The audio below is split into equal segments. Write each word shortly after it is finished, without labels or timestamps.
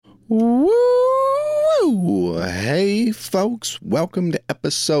Woo! Hey folks, welcome to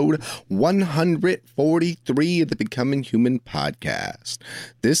episode 143 of the Becoming Human podcast.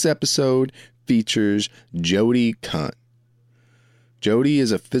 This episode features Jody Kunt. Jody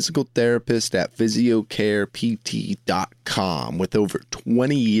is a physical therapist at PhysioCarePT.com with over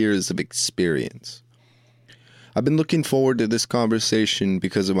 20 years of experience. I've been looking forward to this conversation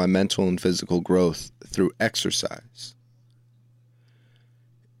because of my mental and physical growth through exercise.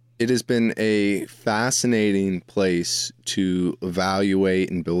 It has been a fascinating place to evaluate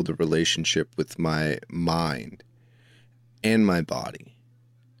and build a relationship with my mind and my body.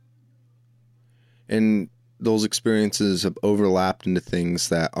 And those experiences have overlapped into things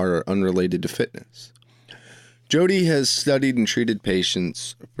that are unrelated to fitness. Jody has studied and treated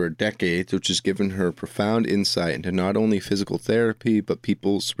patients for decades, which has given her profound insight into not only physical therapy, but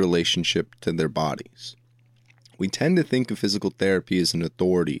people's relationship to their bodies. We tend to think of physical therapy as an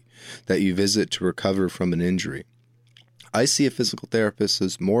authority that you visit to recover from an injury. I see a physical therapist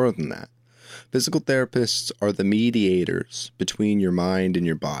as more than that. Physical therapists are the mediators between your mind and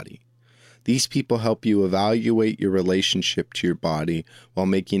your body. These people help you evaluate your relationship to your body while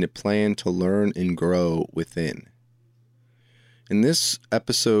making a plan to learn and grow within. In this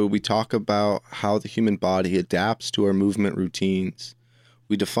episode, we talk about how the human body adapts to our movement routines.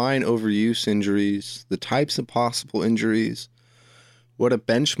 We define overuse injuries, the types of possible injuries, what a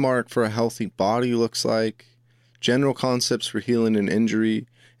benchmark for a healthy body looks like, general concepts for healing an injury,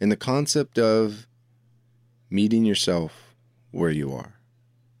 and the concept of meeting yourself where you are.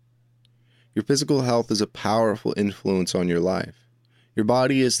 Your physical health is a powerful influence on your life. Your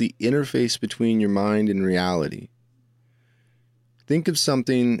body is the interface between your mind and reality. Think of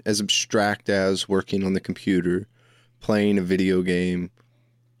something as abstract as working on the computer, playing a video game,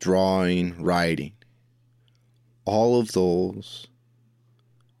 drawing, writing. All of those,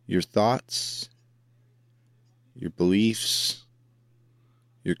 your thoughts, your beliefs,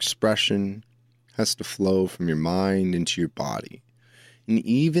 your expression has to flow from your mind into your body. And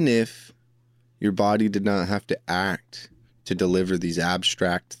even if your body did not have to act to deliver these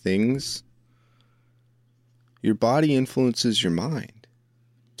abstract things, your body influences your mind.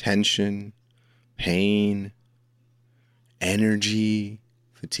 Tension, pain, energy,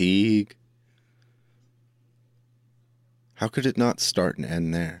 fatigue. How could it not start and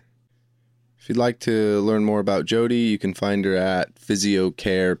end there? If you'd like to learn more about Jody, you can find her at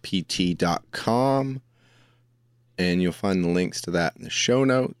PhysioCarePT.com, and you'll find the links to that in the show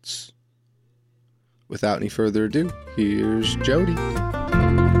notes. Without any further ado, here's Jody.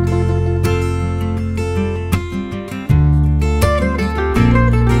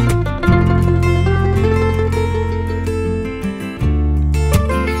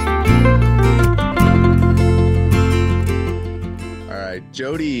 All right,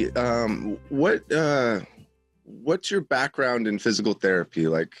 Jody, what's your background in physical therapy?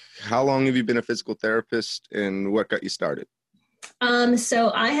 Like, how long have you been a physical therapist, and what got you started?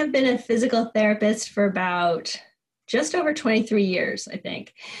 So I have been a physical therapist for about just over 23 years, I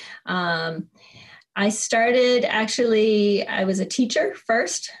think. I started, I was a teacher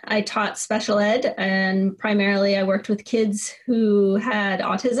first. I taught special ed, and primarily I worked with kids who had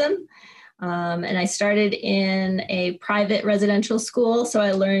autism. And I started in a private residential school, so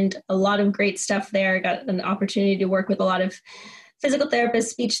I learned a lot of great stuff there. I got an opportunity to work with a lot of physical therapists,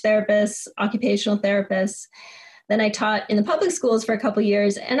 speech therapists, occupational therapists. Then I taught in the public schools for a couple of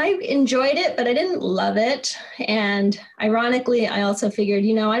years, and I enjoyed it, but I didn't love it. And ironically, I also figured,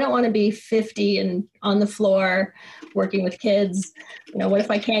 I don't want to be 50 and on the floor working with kids. What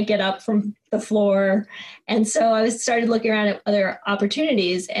if I can't get up from the floor? And so I started looking around at other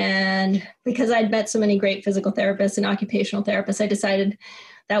opportunities. And because I'd met so many great physical therapists and occupational therapists, I decided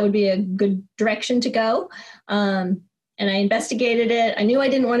that would be a good direction to go. And I investigated it. I knew I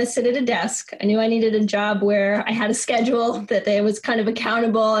didn't want to sit at a desk. I knew I needed a job where I had a schedule, that I was kind of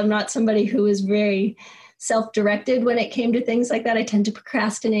accountable. I'm not somebody who is very self-directed when it came to things like that. I tend to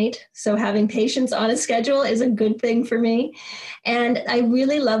procrastinate. So having patients on a schedule is a good thing for me. And I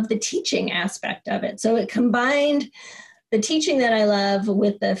really loved the teaching aspect of it. So it combined the teaching that I love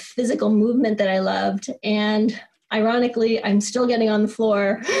with the physical movement that I loved. And ironically, I'm still getting on the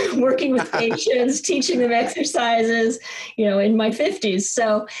floor, working with patients, teaching them exercises, in my 50s.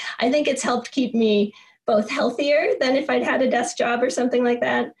 So I think it's helped keep me both healthier than if I'd had a desk job or something like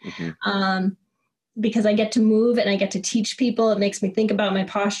that. Mm-hmm. Because I get to move and I get to teach people. It makes me think about my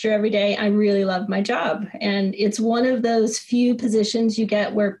posture every day. I really love my job. And it's one of those few positions you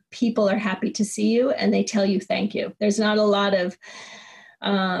get where people are happy to see you and they tell you thank you. There's not a lot of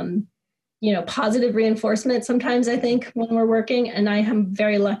positive reinforcement sometimes, I think, when we're working. And I am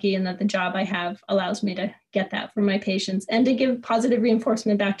very lucky in that the job I have allows me to get that from my patients and to give positive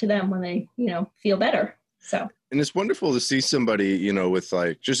reinforcement back to them when they, feel better. So. And it's wonderful to see somebody, with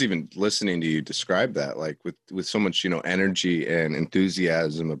like, just even listening to you describe that, like with so much, energy and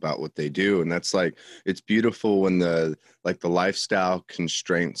enthusiasm about what they do. And that's like, it's beautiful when the lifestyle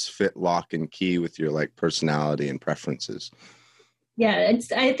constraints fit lock and key with your like personality and preferences. Yeah,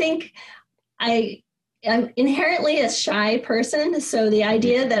 I think I'm inherently a shy person. So the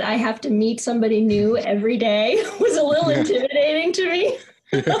idea that I have to meet somebody new every day was a little intimidating to me.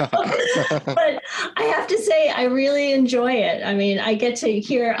 But I have to say, I really enjoy it. I mean, I get to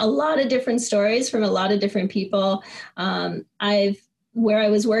hear a lot of different stories from a lot of different people. Where I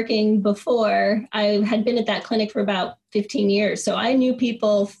was working before, I had been at that clinic for about 15 years. So I knew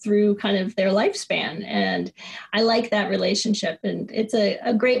people through kind of their lifespan, and I like that relationship. And it's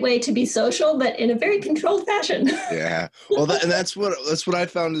a great way to be social, but in a very controlled fashion. Yeah. Well, that's what I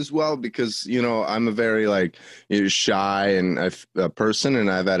found as well, because, I'm a very shy and a person,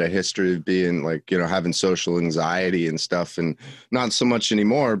 and I've had a history of being having social anxiety and stuff, and not so much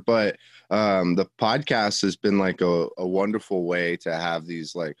anymore, but the podcast has been like a wonderful way to have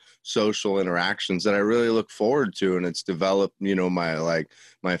these like social interactions that I really look forward to. And it's developed, my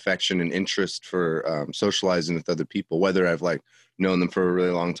affection and interest for socializing with other people, whether I've known them for a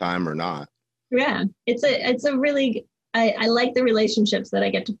really long time or not. Yeah, it's a really, I like the relationships that I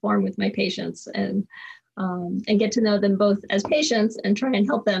get to form with my patients and get to know them both as patients and try and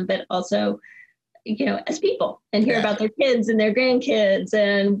help them, but also as people, and hear about their kids and their grandkids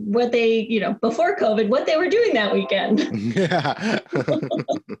and what they, before COVID, what they were doing that weekend. Yeah.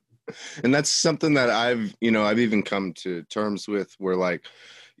 And that's something that I've even come to terms with, where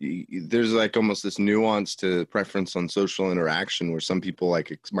there's almost this nuance to preference on social interaction, where some people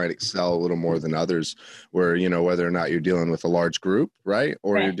might excel a little more than others, where, whether or not you're dealing with a large group, right?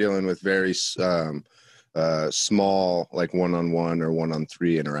 Or you're dealing with very small, one-on-one or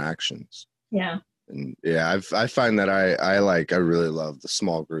one-on-three interactions. Yeah. And yeah, I find that I really love the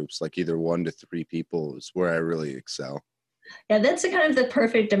small groups, either 1 to 3 people is where I really excel. Yeah, that's the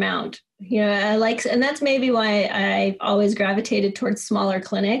perfect amount. And that's maybe why I always gravitated towards smaller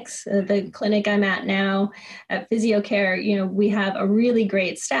clinics. The clinic I'm at now at PhysioCare, we have a really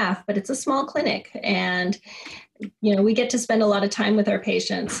great staff, but it's a small clinic, and we get to spend a lot of time with our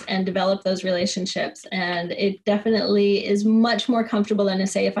patients and develop those relationships. And it definitely is much more comfortable than,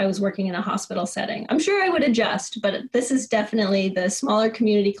 say, if I was working in a hospital setting. I'm sure I would adjust, but this is definitely the smaller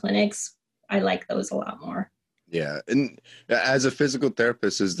community clinics. I like those a lot more. Yeah. And as a physical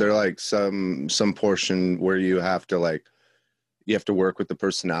therapist, is there some portion where you have to work with the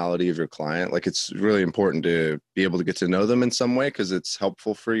personality of your client? It's really important to be able to get to know them in some way, because it's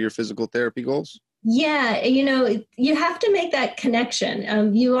helpful for your physical therapy goals. Yeah, you have to make that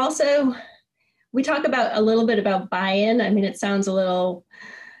connection. We talk about a little bit about buy-in. I mean, it sounds a little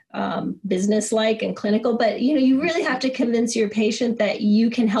business-like and clinical, but, you really have to convince your patient that you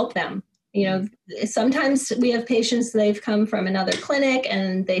can help them. Sometimes we have patients, they've come from another clinic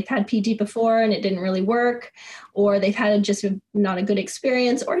and they've had PT before and it didn't really work, or they've had just not a good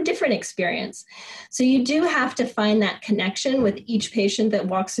experience or a different experience. So you do have to find that connection with each patient that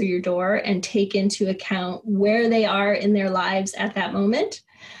walks through your door and take into account where they are in their lives at that moment.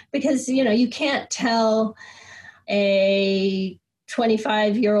 Because, you can't tell a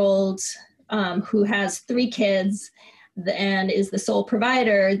 25-year-old who has 3 kids and is the sole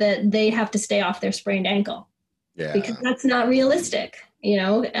provider that they have to stay off their sprained ankle. Yeah. Because that's not realistic.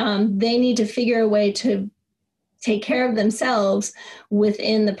 They need to figure a way to take care of themselves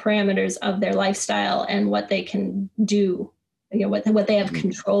within the parameters of their lifestyle and what they can do, what they have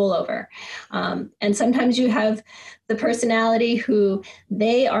control over. And sometimes you have the personality who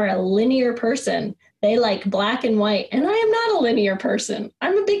they are a linear person. They like black and white, and I am not a linear person.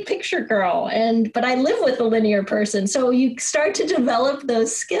 I'm a big picture girl, but I live with a linear person. So you start to develop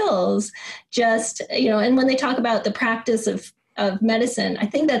those skills and when they talk about the practice of medicine, I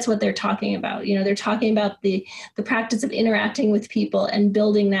think that's what they're talking about. They're talking about the practice of interacting with people and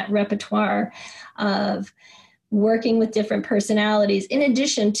building that repertoire of working with different personalities, in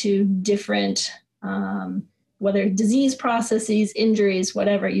addition to different, whether disease processes, injuries,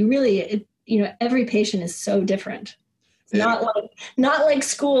 whatever. Every patient is so different. It's not like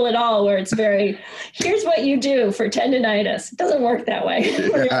school at all, where it's very, here's what you do for tendonitis. It doesn't work that way.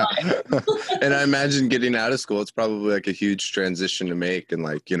 Yeah. And I imagine getting out of school, it's probably a huge transition to make, and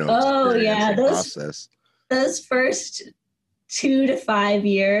oh yeah, process. Those first 2 to 5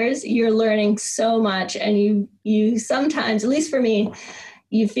 years, you're learning so much, and you sometimes, at least for me,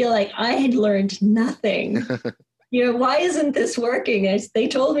 you feel like I had learned nothing. Why isn't this working? They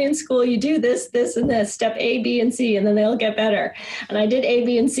told me in school, you do this, this, and this, step A, B, and C, and then they'll get better. And I did A,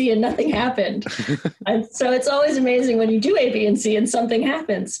 B, and C, and nothing happened. And so it's always amazing when you do A, B, and C and something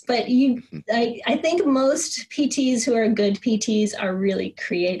happens. But I think most PTs who are good PTs are really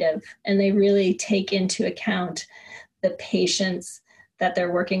creative, and they really take into account the patients that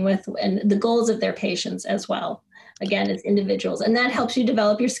they're working with and the goals of their patients as well. Again, it's individuals, and that helps you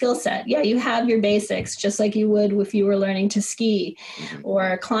develop your skill set. Yeah, you have your basics, just like you would if you were learning to ski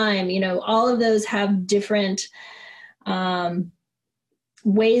or climb. All of those have different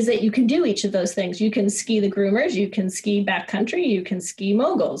ways that you can do each of those things. You can ski the groomers, you can ski backcountry, you can ski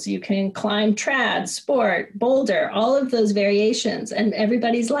moguls, you can climb trad, sport, boulder, all of those variations. And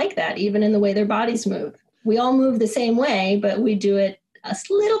everybody's like that, even in the way their bodies move. We all move the same way, but we do it a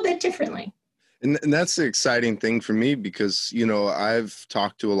little bit differently. And that's the exciting thing for me because, I've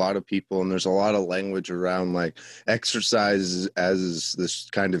talked to a lot of people and there's a lot of language around like exercise as this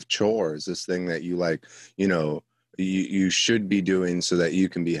kind of chore, is this thing that you like, you should be doing so that you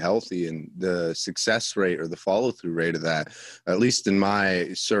can be healthy. And the success rate or the follow through rate of that, at least in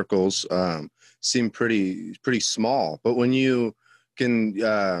my circles, seem pretty small. But when you can,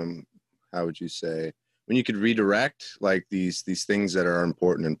 how would you say, when you could redirect like these things that are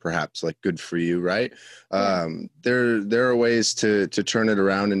important and perhaps like good for you, right? Yeah. There are ways to turn it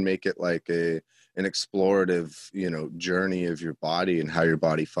around and make it like an explorative, journey of your body and how your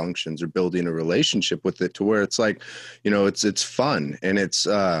body functions, or building a relationship with it to where it's like, it's fun and it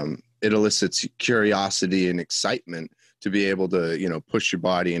elicits curiosity and excitement to be able to, push your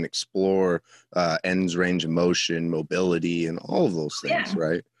body and explore ends, range of motion, mobility, and all of those things,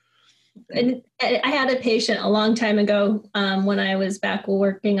 right? And I had a patient a long time ago when I was back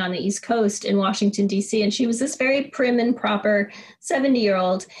working on the East Coast in Washington, D.C., and she was this very prim and proper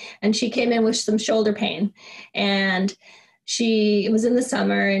 70-year-old, and she came in with some shoulder pain. And it was in the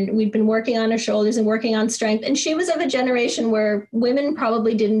summer, and we'd been working on her shoulders and working on strength. And she was of a generation where women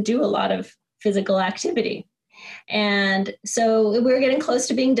probably didn't do a lot of physical activity. And so we were getting close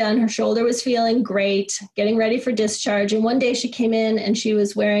to being done. Her shoulder was feeling great, getting ready for discharge. And one day she came in and she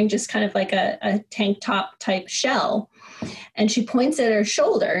was wearing just kind of like a tank top type shell. And she points at her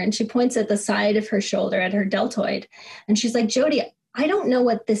shoulder, and she points at the side of her shoulder at her deltoid. And she's like, Jody, I don't know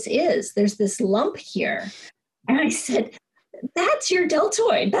what this is. There's this lump here. And I said, that's your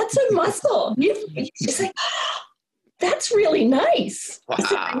deltoid. That's a muscle. She's like, oh, that's really nice. Wow. I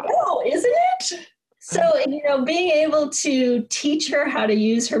said, I know, isn't it? So, being able to teach her how to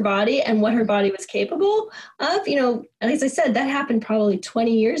use her body and what her body was capable of, as I said, that happened probably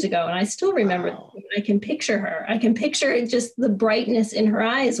 20 years ago. And I still remember, wow. I can picture her. I can picture just the brightness in her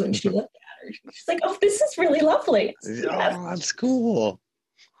eyes when she looked at her. She's like, oh, this is really lovely. Yes. Oh, that's cool.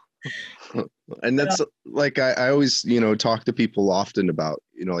 And that's like, I always, talk to people often about,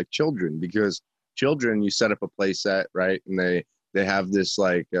 like children, because children, you set up a play set, right? And they have this,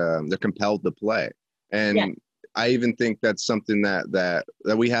 like, they're compelled to play. And yeah. I even think that's something that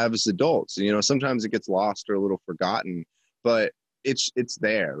we have as adults. Sometimes it gets lost or a little forgotten, but it's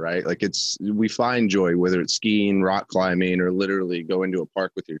there, right? Like we find joy, whether it's skiing, rock climbing, or literally go into a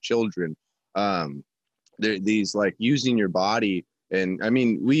park with your children. These like using your body. And I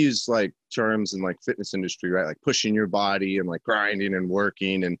mean, we use like terms in like fitness industry, right? Like pushing your body and like grinding and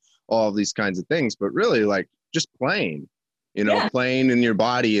working and all of these kinds of things, but really like just playing. Playing in your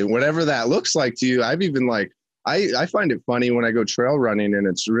body and whatever that looks like to you. I've even like, I find it funny when I go trail running and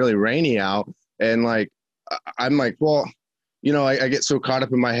it's really rainy out and like, I'm like, well, I get so caught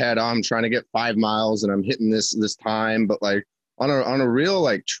up in my head. I'm trying to get 5 miles and I'm hitting this time, but like on a real,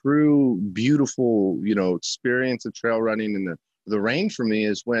 like true, beautiful, experience of trail running in the rain for me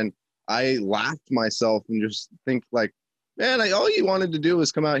is when I laughed myself and just think like, man, all you wanted to do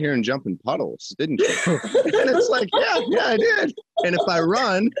was come out here and jump in puddles, didn't you? And it's like, yeah, I did. And if I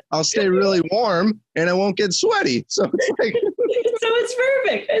run, I'll stay really warm and I won't get sweaty. So it's like, so it's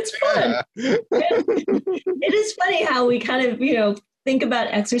perfect. It's fun. Yeah. It is funny how we kind of, think about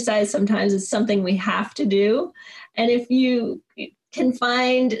exercise sometimes as something we have to do. And if you can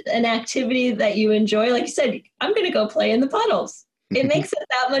find an activity that you enjoy, like you said, I'm going to go play in the puddles. It makes it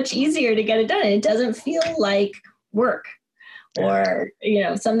that much easier to get it done. And it doesn't feel like work. Or,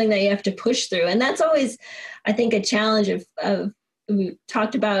 something that you have to push through. And that's always, I think, a challenge of we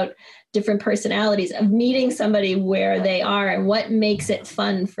talked about different personalities, of meeting somebody where they are and what makes it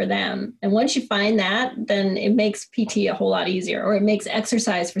fun for them. And once you find that, then it makes PT a whole lot easier, or it makes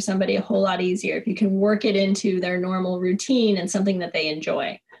exercise for somebody a whole lot easier if you can work it into their normal routine and something that they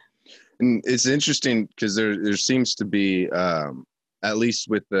enjoy. And it's interesting because there seems to be at least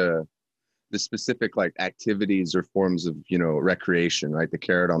with the specific like activities or forms of, recreation, right? The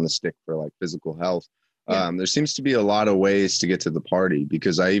carrot on the stick for like physical health. Yeah. There seems to be a lot of ways to get to the party,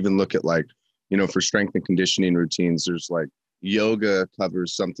 because I even look at like, for strength and conditioning routines, there's like yoga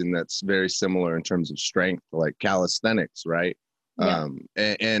covers something that's very similar in terms of strength, like calisthenics, right? Yeah.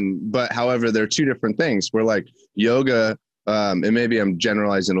 But however, they're two different things. Where like yoga, and maybe I'm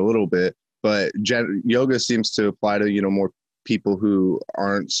generalizing a little bit, but yoga seems to apply to, more people who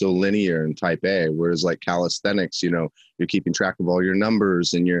aren't so linear in type A, whereas like calisthenics, you're keeping track of all your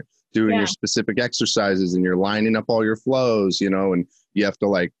numbers, and you're doing your specific exercises, and you're lining up all your flows, and you have to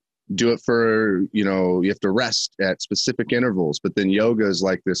like do it for, you have to rest at specific intervals. But then yoga is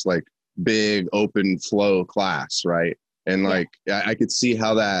like this like big open flow class, right? And like I could see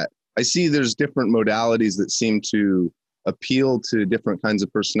how that, I see there's different modalities that seem to appeal to different kinds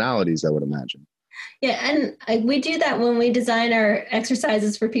of personalities, I would imagine. Yeah, and we do that when we design our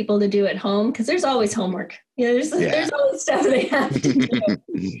exercises for people to do at home, because there's always homework. There's always stuff they have to do.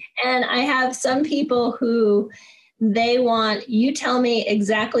 And I have some people who they want, you tell me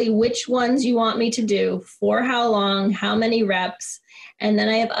exactly which ones you want me to do, for how long, how many reps. And then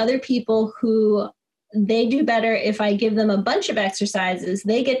I have other people who they do better if I give them a bunch of exercises.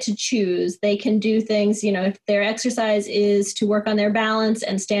 They get to choose. They can do things, if their exercise is to work on their balance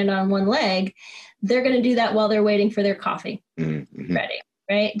and stand on one leg, they're going to do that while they're waiting for their coffee ready,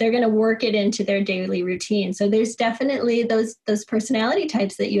 right? They're going to work it into their daily routine. So there's definitely those personality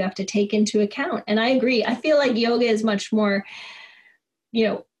types that you have to take into account. And I agree. I feel like yoga is much more,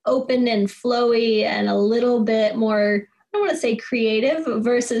 open and flowy and a little bit more, I don't want to say creative,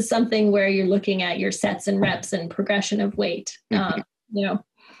 versus something where you're looking at your sets and reps and progression of weight.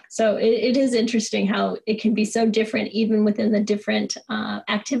 So it is interesting how it can be so different, even within the different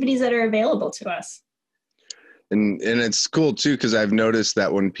activities that are available to us. And it's cool too, because I've noticed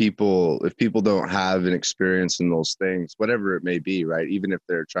that if people don't have an experience in those things, whatever it may be, right? Even if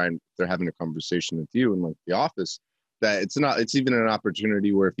they're having a conversation with you in like the office, that it's even an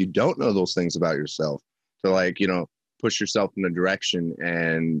opportunity where if you don't know those things about yourself, to like, push yourself in a direction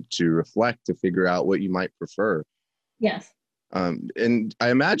and to reflect, to figure out what you might prefer. Yes. And I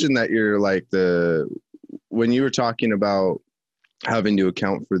imagine that you're like when you were talking about having to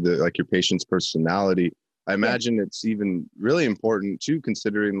account for your patient's personality, I imagine it's even really important too,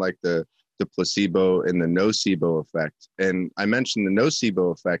 considering like the placebo and the nocebo effect. And I mentioned the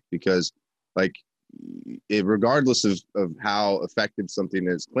nocebo effect because like regardless of how effective something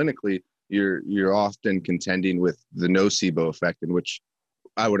is clinically, you're often contending with the nocebo effect, in which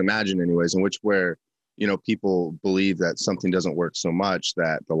I would imagine anyways, where people believe that something doesn't work so much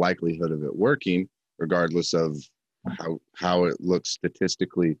that the likelihood of it working, regardless of how it looks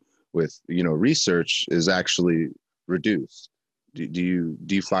statistically with research, is actually reduced. Do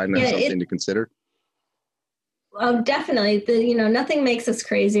you find that something to consider? Definitely. Nothing makes us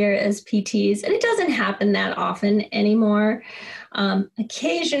crazier as PTs, and it doesn't happen that often anymore.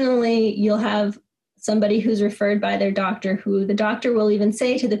 Occasionally, you'll have somebody who's referred by their doctor, who the doctor will even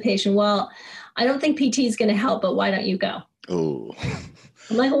say to the patient, well, I don't think PT is going to help, but why don't you go? Oh,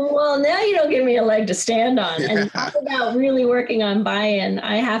 I'm like, well, now you don't give me a leg to stand on. And talk about really working on buy-in.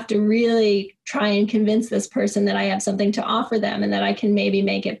 I have to really try and convince this person that I have something to offer them and that I can maybe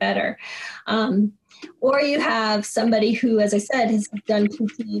make it better. Or you have somebody who, as I said, has done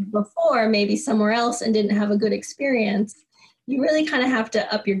PT before, maybe somewhere else, and didn't have a good experience. You really kind of have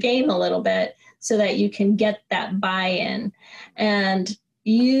to up your game a little bit so that you can get that buy-in. And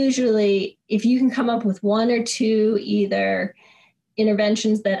usually, if you can come up with one or two either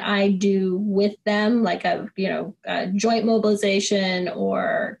interventions that I do with them, like a joint mobilization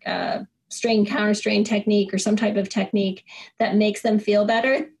or strain counter strain technique or some type of technique that makes them feel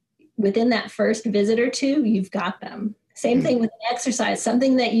better, within that first visit or two, you've got them. Same thing with an exercise,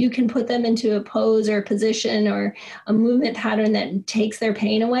 something that you can put them into a pose or position or a movement pattern that takes their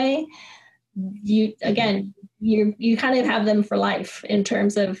pain away. You kind of have them for life in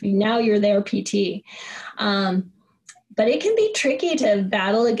terms of now you're their PT. But it can be tricky to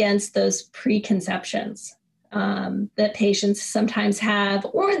battle against those preconceptions that patients sometimes have,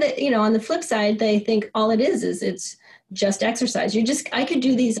 or that, on the flip side, they think all it is it's just exercise. I could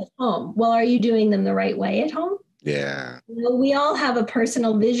do these at home. Well, are you doing them the right way at home? Yeah. We all have a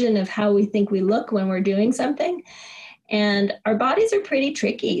personal vision of how we think we look when we're doing something. And our bodies are pretty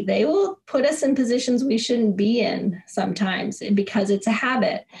tricky. They will put us in positions we shouldn't be in sometimes because it's a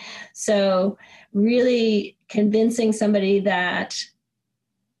habit. So really convincing somebody that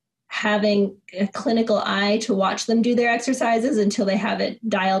having a clinical eye to watch them do their exercises until they have it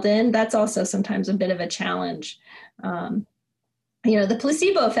dialed in, that's also sometimes a bit of a challenge. The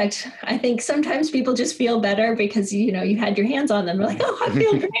placebo effect, I think sometimes people just feel better because, you had your hands on them. They're like, oh, I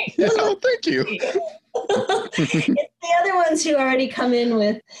feel great. Yeah, oh, thank you. It's the other ones who already come in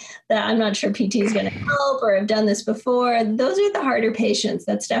with that I'm not sure PT is going to help or have done this before. Those are the harder patients.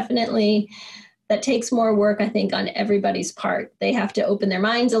 That takes more work, I think, on everybody's part. They have to open their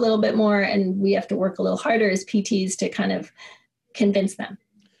minds a little bit more, and we have to work a little harder as PTs to kind of convince them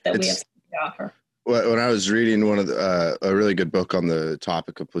that we have something to offer. When I was reading a really good book on the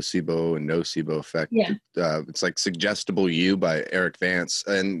topic of placebo and nocebo effect, it's like Suggestible You by Eric Vance.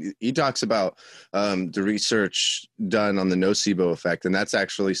 And he talks about the research done on the nocebo effect. And that's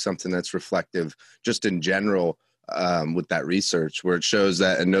actually something that's reflective just in general with that research, where it shows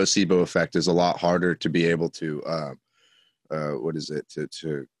that a nocebo effect is a lot harder to be able to,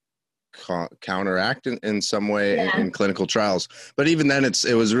 to counteract in some way in clinical trials. But even then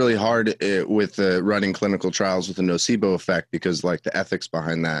it was really hard with running clinical trials with a nocebo effect, because like the ethics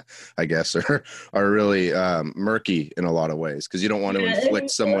behind that, I guess, are really murky in a lot of ways, because you don't want to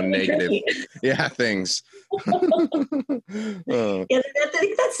inflict someone negative things. I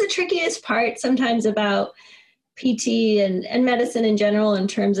think that's the trickiest part sometimes about PT and medicine in general, in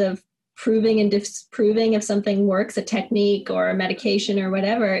terms of proving and disproving if something works, a technique or a medication or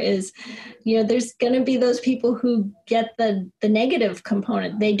whatever, is, there's going to be those people who get the negative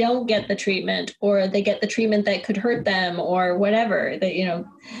component. They don't get the treatment, or they get the treatment that could hurt them, or whatever. That,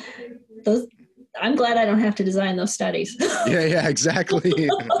 those. I'm glad I don't have to design those studies. Yeah, exactly.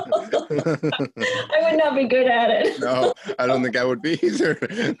 I would not be good at it. No, I don't think I would be either.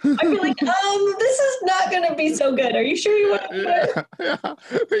 I'd be like, this is not going to be so good. Are you sure you want to do it? Yeah.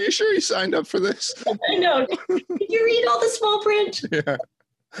 Are you sure you signed up for this? I know. Did you read all the small print? Yeah.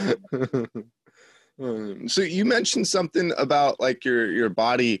 So you mentioned something about like your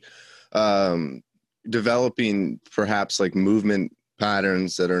body developing perhaps like movement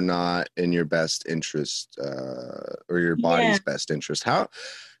patterns that are not in your best interest or your body's best interest. How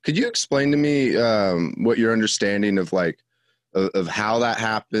could you explain to me what your understanding of like of how that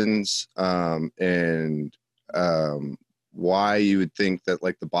happens and why you would think that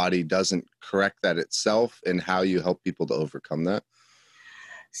like the body doesn't correct that itself, and how you help people to overcome that?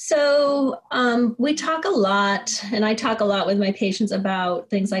 So we talk a lot, and I talk a lot with my patients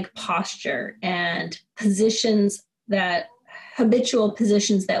about things like posture and habitual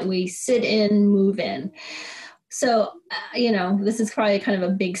positions that we sit in, move in. So, this is probably kind of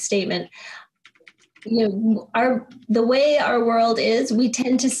a big statement. The way our world is, we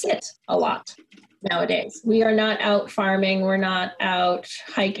tend to sit a lot nowadays. We are not out farming. We're not out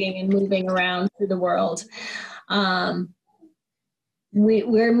hiking and moving around through the world.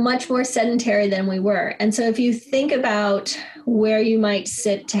 We're much more sedentary than we were. And so if you think about where you might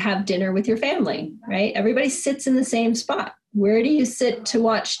sit to have dinner with your family, right? Everybody sits in the same spot. Where do you sit to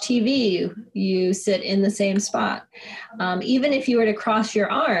watch TV? You sit in the same spot. Even if you were to cross your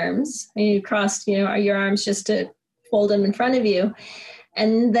arms, and you crossed, your arms just to fold them in front of you,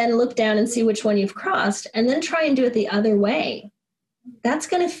 and then look down and see which one you've crossed, and then try and do it the other way, that's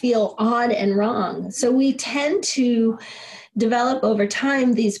going to feel odd and wrong. So we tend to develop over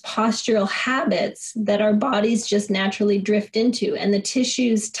time these postural habits that our bodies just naturally drift into, and the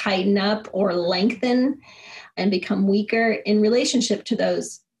tissues tighten up or lengthen and become weaker in relationship to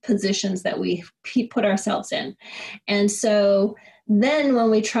those positions that we put ourselves in. And so then when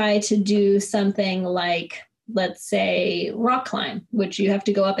we try to do something like, let's say, rock climb, which you have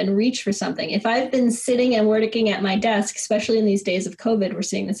to go up and reach for something. If I've been sitting and working at my desk, especially in these days of COVID, we're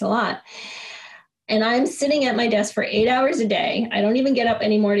seeing this a lot, and I'm sitting at my desk for 8 hours a day. I don't even get up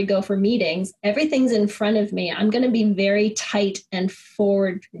anymore to go for meetings. Everything's in front of me. I'm going to be very tight and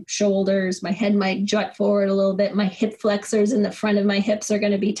forward shoulders. My head might jut forward a little bit. My hip flexors in the front of my hips are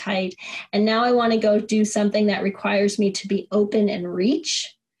going to be tight. And now I want to go do something that requires me to be open and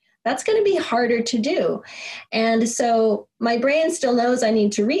reach. That's going to be harder to do. And so my brain still knows I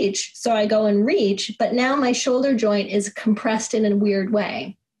need to reach. So I go and reach, but now my shoulder joint is compressed in a weird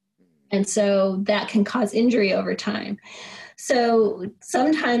way. And so that can cause injury over time. So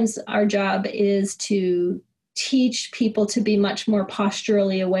sometimes our job is to teach people to be much more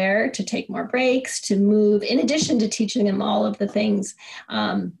posturally aware, to take more breaks, to move, in addition to teaching them all of the things,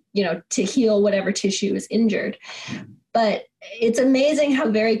 to heal whatever tissue is injured. But it's amazing how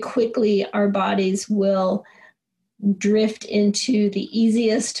very quickly our bodies will drift into the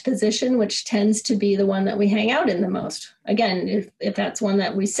easiest position, which tends to be the one that we hang out in the most. Again, if that's one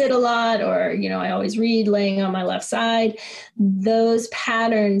that we sit a lot, or, I always read laying on my left side, those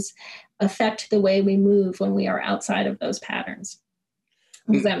patterns affect the way we move when we are outside of those patterns.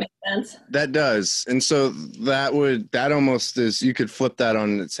 Does that make sense? That does. And so that almost is, you could flip that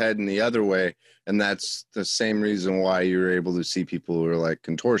on its head in the other way. And that's the same reason why you're able to see people who are like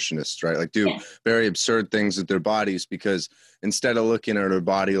contortionists, right? Like do Yeah. very absurd things with their bodies, because instead of looking at our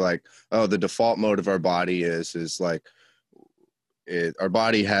body like, oh, the default mode of our body is like our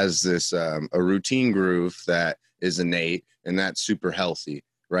body has this a routine groove that is innate, and that's super healthy,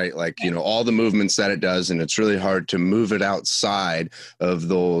 right? Like, you know, all the movements that it does, and it's really hard to move it outside of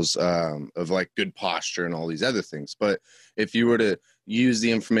those of like good posture and all these other things. But if you were to use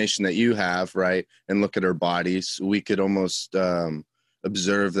the information that you have, right, and look at our bodies, we could almost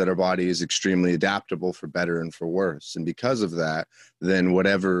observe that our body is extremely adaptable for better and for worse. And because of that, then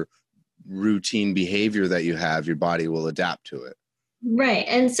whatever routine behavior that you have, your body will adapt to it. Right.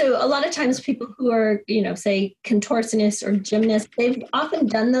 And so a lot of times people who are, say contortionists or gymnasts, they've often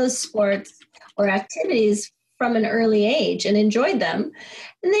done those sports or activities from an early age and enjoyed them.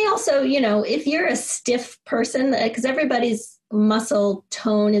 And they also, if you're a stiff person, because everybody's muscle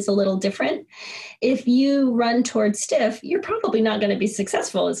tone is a little different. If you run towards stiff, you're probably not going to be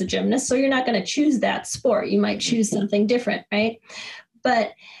successful as a gymnast. So you're not going to choose that sport. You might choose something different, right?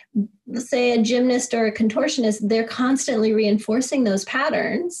 But say a gymnast or a contortionist, they're constantly reinforcing those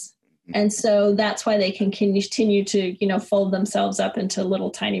patterns. And so that's why they can continue to, fold themselves up into little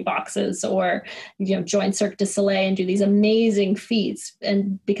tiny boxes or, join Cirque du Soleil and do these amazing feats.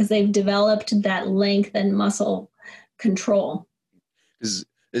 And because they've developed that length and muscle control. Is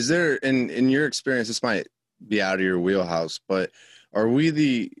there, in your experience, this might be out of your wheelhouse, but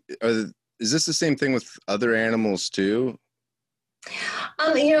is this the same thing with other animals too?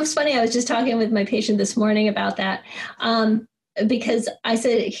 It's funny. I was just talking with my patient this morning about that. Because I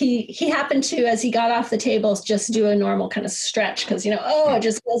said he happened to, as he got off the table, just do a normal kind of stretch because, it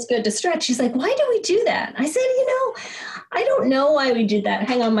just feels good to stretch. He's like, why do we do that? I said, I don't know why we do that.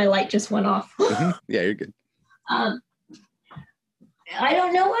 Hang on, my light just went off. Yeah, you're good. I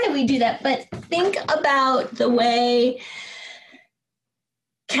don't know why we do that, but think about the way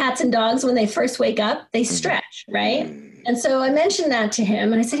cats and dogs, when they first wake up, they stretch, right? And so I mentioned that to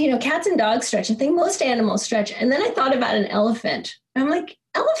him, and I said, cats and dogs stretch. I think most animals stretch. And then I thought about an elephant. I'm like,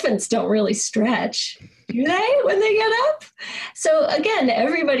 elephants don't really stretch, do they, when they get up? So again,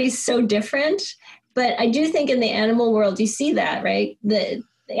 everybody's so different. But I do think in the animal world, you see that, right? The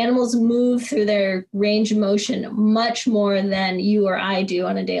animals move through their range of motion much more than you or I do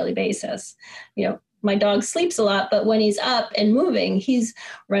on a daily basis. My dog sleeps a lot, but when he's up and moving, he's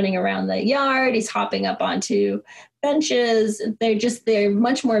running around the yard. He's hopping up onto benches. They're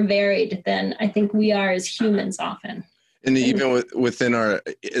much more varied than I think we are as humans often. And even within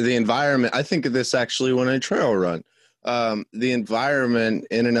the environment, I think of this actually when I trail run. The environment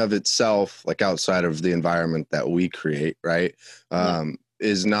in and of itself, like outside of the environment that we create, right,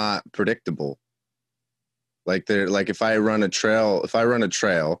 is not predictable. Like if I run a trail,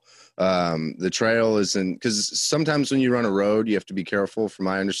 the trail isn't, because sometimes when you run a road, you have to be careful, from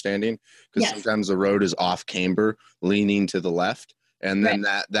my understanding, because sometimes the road is off camber, leaning to the left. And then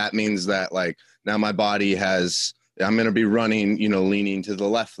that means that like now my body I'm going to be running, leaning to the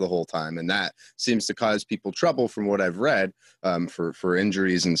left the whole time. And that seems to cause people trouble from what I've read, for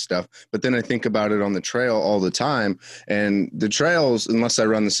injuries and stuff. But then I think about it on the trail all the time, and the trails, unless I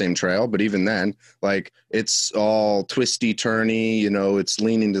run the same trail, but even then, like it's all twisty, turny, it's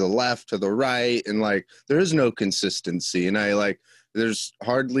leaning to the left, to the right. And like, there is no consistency. And there's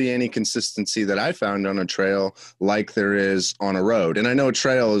hardly any consistency that I found on a trail like there is on a road. And I know a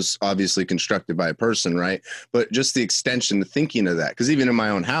trail is obviously constructed by a person, right? But just the extension, the thinking of that, because even in my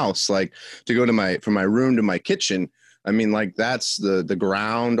own house, like to go from my room to my kitchen, I mean, like that's the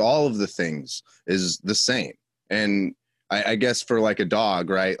ground, all of the things is the same. And I guess for like a dog,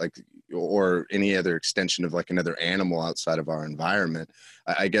 right? Like, or any other extension of like another animal outside of our environment,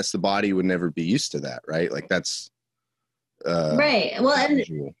 I guess the body would never be used to that, right? Like that's, right. Well, and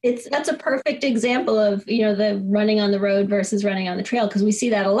that's a perfect example of, the running on the road versus running on the trail, because we see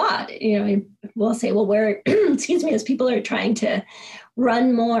that a lot. We'll say, well, excuse me, as people are trying to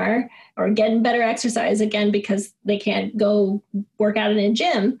run more or get better exercise again because they can't go work out in a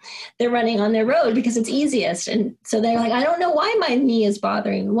gym, they're running on their road because it's easiest. And so they're like, I don't know why my knee is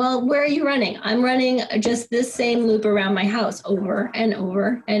bothering me. Well, where are you running? I'm running just this same loop around my house over and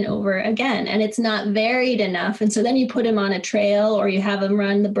over and over again. And it's not varied enough. And so then you put them on a trail, or you have them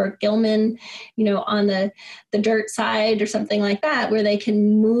run the Burke Gilman, on the dirt side or something like that, where they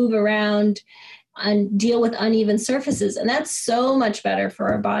can move around and deal with uneven surfaces. And that's so much better for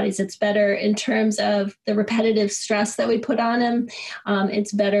our bodies. It's better in terms of the repetitive stress that we put on them.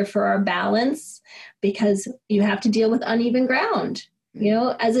 It's better for our balance because you have to deal with uneven ground. You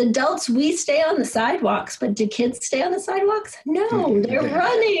know, as adults, we stay on the sidewalks, but do kids stay on the sidewalks? No, they're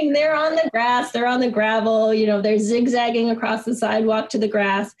running. They're on the grass. They're on the gravel. You know, they're zigzagging across the sidewalk to the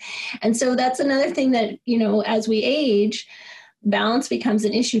grass. And so that's another thing that, you know, as we age, balance becomes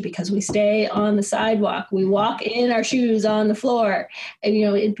an issue because we stay on the sidewalk. We walk in our shoes on the floor. And, you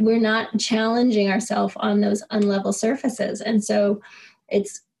know, we're not challenging ourselves on those unlevel surfaces. And so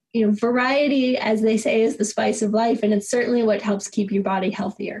it's, you know, variety, as they say, is the spice of life. And it's certainly what helps keep your body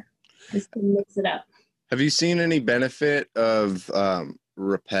healthier, is to mix it up. Have you seen any benefit of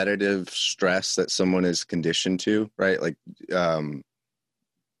repetitive stress that someone is conditioned to, right? Like,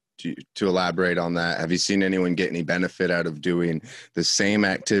 to elaborate on that, have you seen anyone get any benefit out of doing the same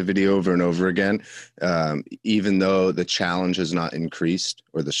activity over and over again, even though the challenge has not increased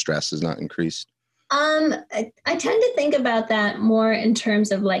or the stress has not increased? I tend to think about that more in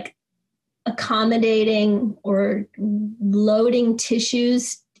terms of like accommodating or loading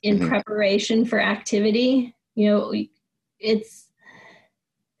tissues in preparation for activity. You know,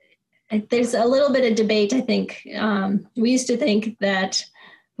 there's a little bit of debate, I think. We used to think that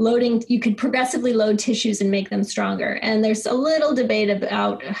you could progressively load tissues and make them stronger. And there's a little debate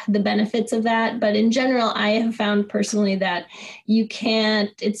about the benefits of that. But in general, I have found personally that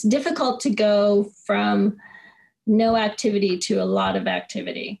it's difficult to go from no activity to a lot of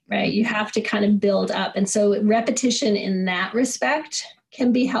activity, right? You have to kind of build up. And so repetition in that respect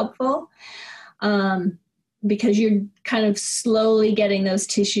can be helpful, because you're kind of slowly getting those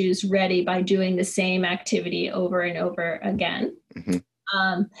tissues ready by doing the same activity over and over again.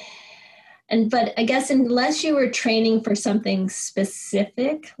 But I guess unless you were training for something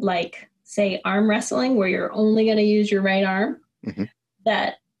specific, like say arm wrestling, where you're only going to use your right arm,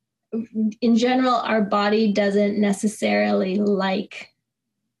 that in general, our body doesn't necessarily like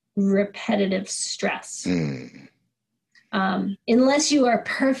repetitive stress. Unless you are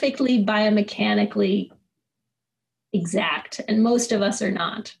perfectly biomechanically exact, and most of us are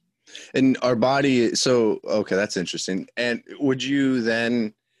not. And our body, okay, that's interesting. And would you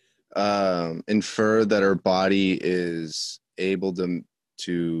then infer that our body is able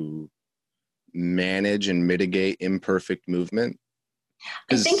to manage and mitigate imperfect movement?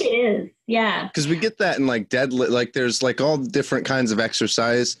 I think it is, yeah. Because we get that in like deadlift, like there's like all different kinds of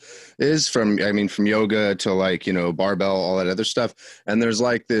exercise from yoga to like, you know, barbell, all that other stuff. And there's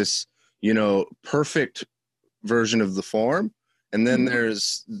like this, you know, perfect version of the form. And then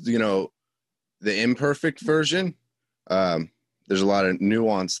there's, you know, the imperfect version. There's a lot of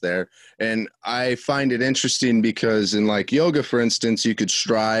nuance there. And I find it interesting because in like yoga, for instance, you could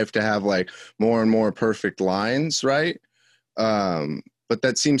strive to have like more and more perfect lines, right? But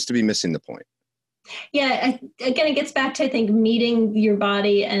that seems to be missing the point. Yeah, again, it gets back to, I think, meeting your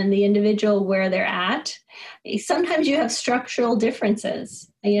body and the individual where they're at. Sometimes you have structural differences,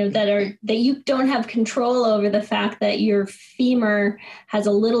 you know, that you don't have control over, the fact that your femur has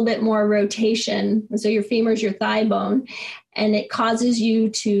a little bit more rotation. So your femur is your thigh bone, and it causes you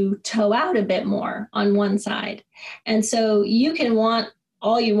to toe out a bit more on one side. And so you can want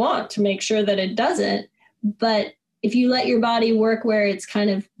all you want to make sure that it doesn't, but if you let your body work where it's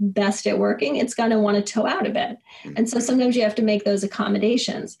kind of best at working, it's going to want to toe out a bit. And so sometimes you have to make those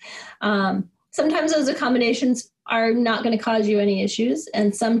accommodations. Sometimes those accommodations are not going to cause you any issues.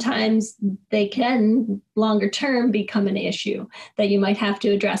 And sometimes they can, longer term, become an issue that you might have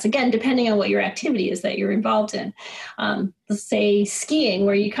to address, again, depending on what your activity is that you're involved in. Let's say skiing,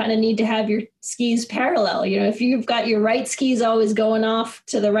 where you kind of need to have your skis parallel. You know, if you've got your right skis always going off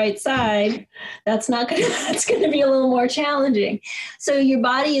to the right side, that's going to be a little more challenging. So your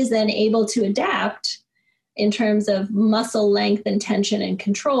body is then able to adapt in terms of muscle length and tension and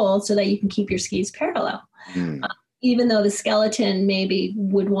control so that you can keep your skis parallel. Even though the skeleton maybe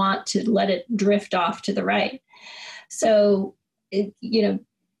would want to let it drift off to the right. So, everybody's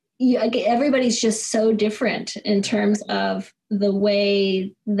just so different in terms of the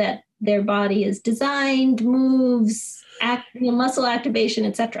way that their body is designed, moves, muscle activation,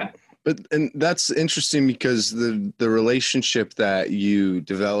 etc. And that's interesting because the relationship that you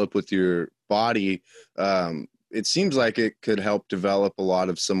develop with your body, it seems like it could help develop a lot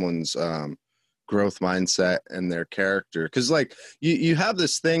of someone's growth mindset and their character. Because like you have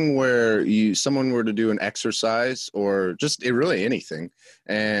this thing where someone were to do an exercise or just really anything,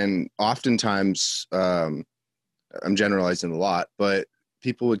 and oftentimes I'm generalizing a lot, but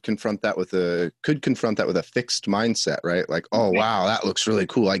people would confront that with a fixed mindset, right? Like, oh wow, that looks really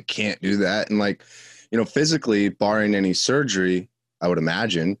cool, I can't do that. And like, you know, physically, barring any surgery, I would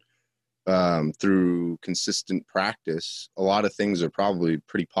imagine, through consistent practice, a lot of things are probably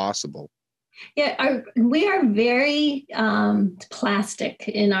pretty possible. Yeah, we are very plastic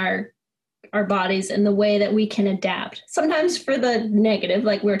in our bodies and the way that we can adapt. Sometimes for the negative,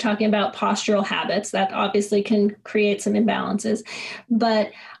 like we were talking about postural habits, that obviously can create some imbalances.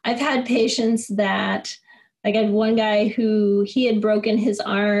 But I've had patients that, like I had one guy who he had broken his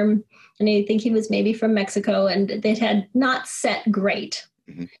arm, and I think he was maybe from Mexico, and it had not set great.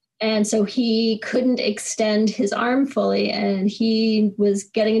 Mm-hmm. And so he couldn't extend his arm fully, and he was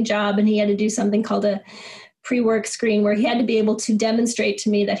getting a job, and he had to do something called a pre-work screen, where he had to be able to demonstrate to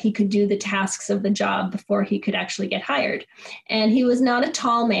me that he could do the tasks of the job before he could actually get hired. And he was not a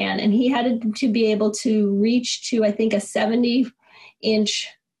tall man, and he had to be able to reach to, I think, a 70-inch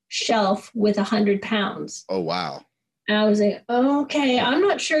shelf with 100 pounds. Oh, wow. And I was like, okay, I'm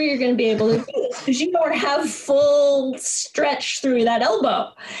not sure you're going to be able to do this because you don't have full stretch through that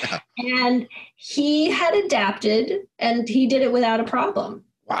elbow. And he had adapted, and he did it without a problem.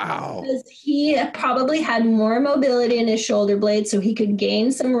 Wow. Because he probably had more mobility in his shoulder blades, so he could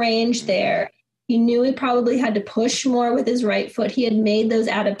gain some range there. He knew he probably had to push more with his right foot. He had made those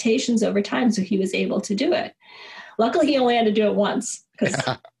adaptations over time, so he was able to do it. Luckily, he only had to do it once because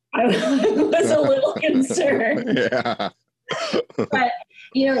I was a little concerned. Yeah. But,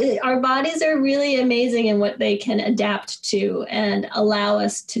 our bodies are really amazing in what they can adapt to and allow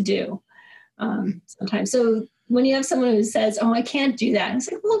us to do sometimes. So when you have someone who says, oh, I can't do that, it's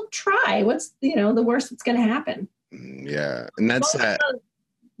like, well, try. What's, the worst that's going to happen? Yeah. And that's that.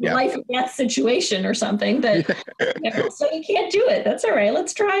 Life and death situation or something, but so you can't do it. That's all right.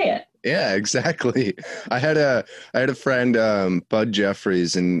 Let's try it. Yeah, exactly. I had a friend, Bud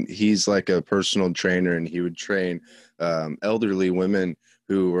Jeffries, and he's like a personal trainer, and he would train elderly women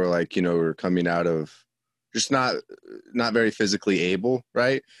who were like, were coming out of just not very physically able,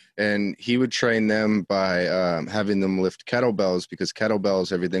 right? And he would train them by having them lift kettlebells, because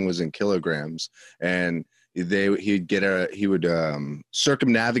kettlebells, everything was in kilograms, and he would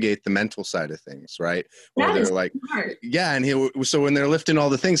circumnavigate the mental side of things, right? That is like smart. Yeah, and so when they're lifting all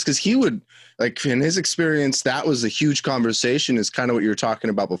the things, because he would, like, in his experience, that was a huge conversation, is kind of what you were talking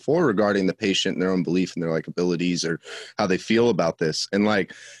about before regarding the patient and their own belief and their like abilities or how they feel about this. And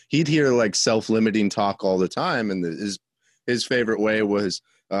like he'd hear like self-limiting talk all the time, and his favorite way was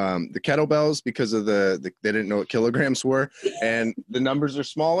the kettlebells, because of they didn't know what kilograms were, and the numbers are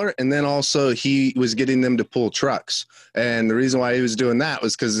smaller. And then also he was getting them to pull trucks. And the reason why he was doing that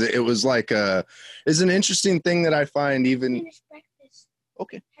was because it was like is an interesting thing that I find even.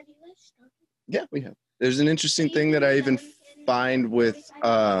 Okay. Have you guys started? Yeah, we have. There's an interesting thing that I even find with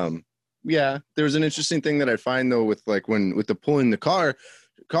there's an interesting thing that I find though with like with the pulling the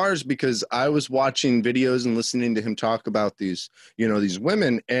cars, because I was watching videos and listening to him talk about these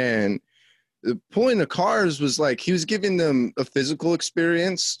women, and pulling the cars was like he was giving them a physical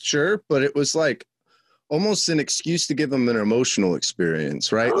experience, sure, but it was like almost an excuse to give them an emotional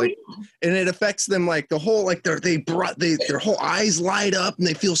experience, right? And it affects them like the whole, like their whole eyes light up and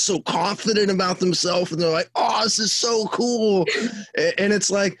they feel so confident about themselves, and they're like, oh, this is so cool. And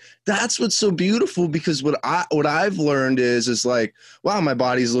it's like, that's what's so beautiful, because what I've learned is like, wow, my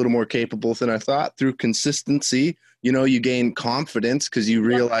body's a little more capable than I thought. Through consistency, you gain confidence because you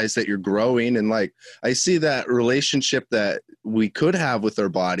realize that you're growing. And like, I see that relationship that we could have with our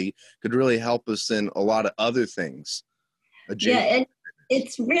body could really help us in a lot of other things. Yeah,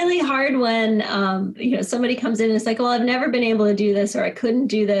 it's really hard when, somebody comes in and it's like, well, I've never been able to do this, or I couldn't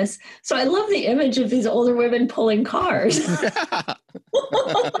do this. So I love the image of these older women pulling cars. I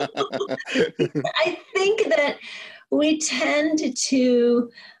think that we tend to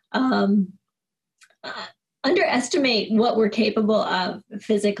underestimate what we're capable of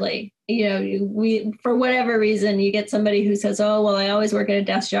physically. We, for whatever reason, you get somebody who says, oh, well, I always work at a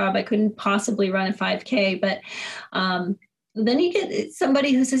desk job, I couldn't possibly run a 5K. But then you get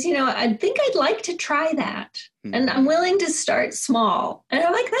somebody who says, I think I'd like to try that. Mm-hmm. And I'm willing to start small. And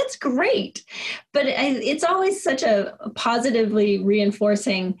I'm like, that's great. But it's always such a positively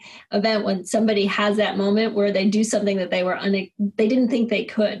reinforcing event when somebody has that moment where they do something that they didn't think they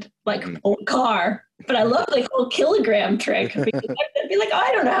could, like pull a car. But I love the whole kilogram trick. I'd be like, oh,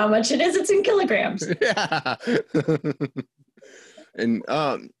 I don't know how much it is. It's in kilograms. Yeah. And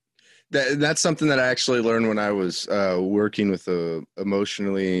that's something that I actually learned when I was working with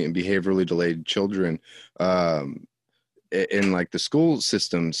emotionally and behaviorally delayed children in like the school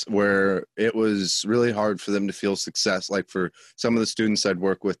systems, where it was really hard for them to feel success. Like for some of the students I'd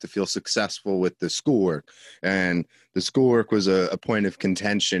work with to feel successful with the schoolwork, and the schoolwork was a point of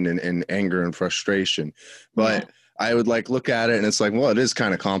contention and anger and frustration. But I would like look at it and it's like, well, it is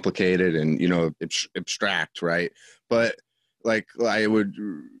kind of complicated and, abstract. Right. But like I would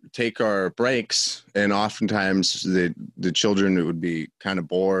take our breaks, and oftentimes the children would be kind of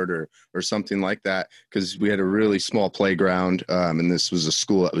bored or something like that, because we had a really small playground, and this was a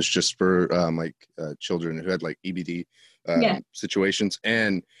school that was just for children who had like EBD situations,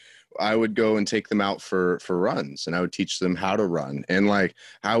 and I would go and take them out for runs, and I would teach them how to run. And like,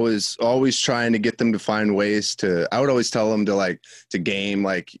 I was always trying to get them to find ways I would always tell them to game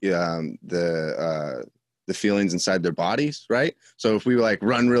the feelings inside their bodies. Right. So if we like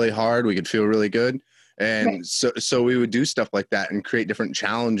run really hard, we could feel really good. And so we would do stuff like that and create different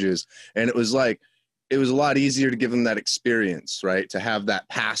challenges. And it was a lot easier to give them that experience, right? To have that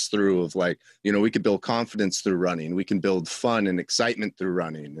pass through of like, we could build confidence through running. We can build fun and excitement through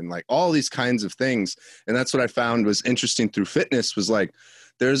running, and like all these kinds of things. And that's what I found was interesting through fitness, was like,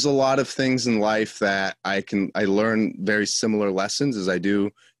 there's a lot of things in life that I learn very similar lessons as I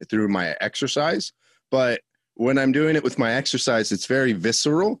do through my exercise. But when I'm doing it with my exercise, it's very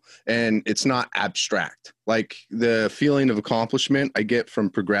visceral and it's not abstract. Like the feeling of accomplishment I get from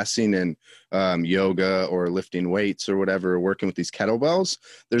progressing in yoga or lifting weights or whatever, working with these kettlebells,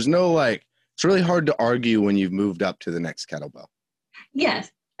 there's no it's really hard to argue when you've moved up to the next kettlebell.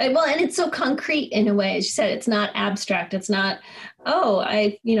 Yes. Well, and it's so concrete in a way. As you said, it's not abstract. It's not,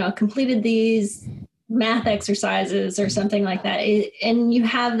 I completed these math exercises or something like that. And you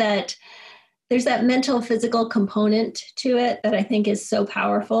have that. There's that mental, physical component to it that I think is so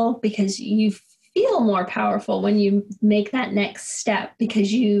powerful, because you feel more powerful when you make that next step,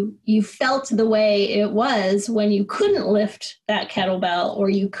 because you felt the way it was when you couldn't lift that kettlebell, or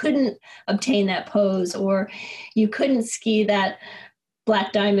you couldn't obtain that pose, or you couldn't ski that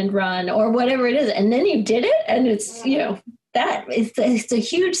Black Diamond run, or whatever it is. And then you did it, and it's, it's a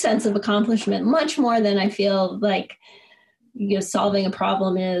huge sense of accomplishment, much more than I feel like solving a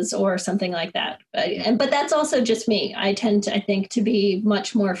problem is, or something like that. But that's also just me. I tend to, I think, to be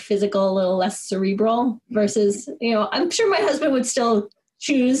much more physical, a little less cerebral, versus, I'm sure my husband would still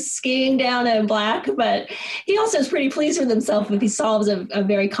choose skiing down in Black, but he also is pretty pleased with himself if he solves a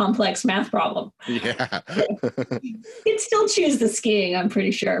very complex math problem. Yeah. He'd still choose the skiing, I'm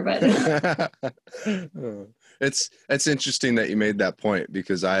pretty sure, but It's interesting that you made that point,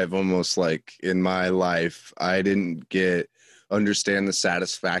 because I have almost in my life, I didn't understand the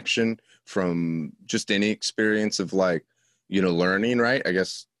satisfaction from just any experience of learning, right? I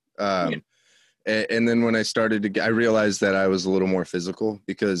guess. And then when I started I realized that I was a little more physical,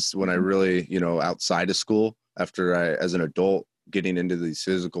 because when I really, outside of school, after as an adult, getting into these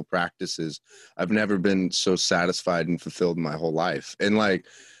physical practices, I've never been so satisfied and fulfilled in my whole life.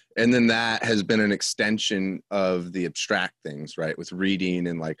 And then that has been an extension of the abstract things, right? With reading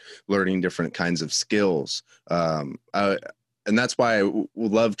and learning different kinds of skills. And that's why I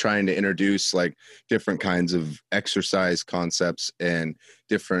love trying to introduce different kinds of exercise concepts and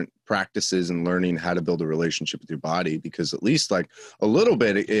different practices, and learning how to build a relationship with your body, because at least a little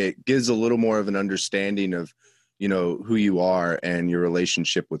bit, it gives a little more of an understanding of, who you are and your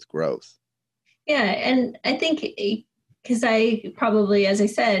relationship with growth. Yeah. And I think because I probably, as I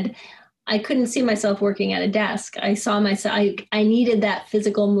said, I couldn't see myself working at a desk. I saw myself, I needed that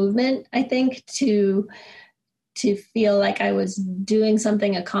physical movement, I think, to feel like I was doing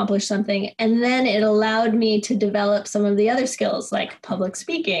something, accomplish something. And then it allowed me to develop some of the other skills, like public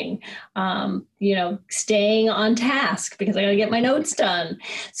speaking, staying on task, because I got to get my notes done.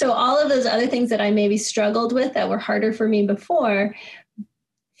 So all of those other things that I maybe struggled with that were harder for me before,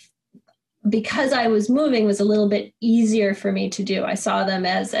 because I was moving, was a little bit easier for me to do. I saw them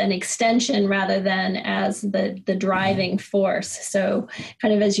as an extension rather than as the driving force. So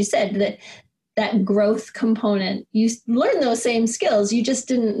kind of, as you said, that growth component, you learn those same skills. You just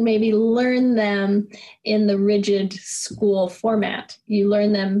didn't maybe learn them in the rigid school format. You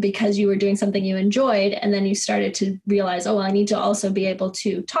learn them because you were doing something you enjoyed. And then you started to realize, I need to also be able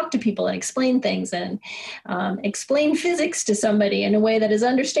to talk to people and explain things, and explain physics to somebody in a way that is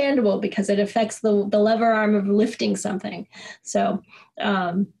understandable, because it affects the lever arm of lifting something. So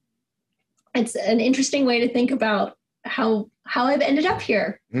it's an interesting way to think about how I've ended up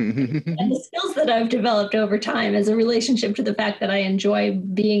here and the skills that I've developed over time as a relationship to the fact that I enjoy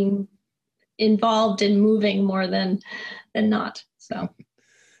being involved in moving more than not. So,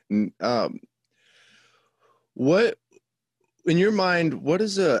 what, in your mind, what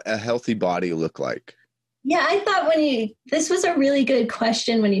does a healthy body look like? Yeah, I thought this was a really good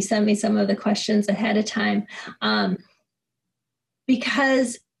question when you sent me some of the questions ahead of time,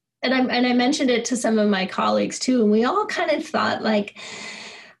 because and I mentioned it to some of my colleagues too, and we all kind of thought I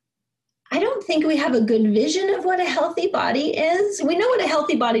don't think we have a good vision of what a healthy body is. We know what a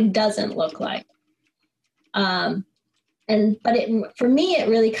healthy body doesn't look like. And For me, it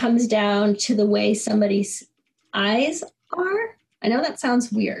really comes down to the way somebody's eyes are. I know that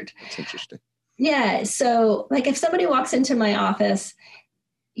sounds weird. That's interesting. Yeah. So like if somebody walks into my office,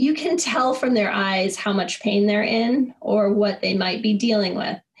 you can tell from their eyes how much pain they're in or what they might be dealing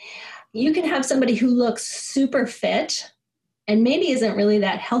with. You can have somebody who looks super fit and maybe isn't really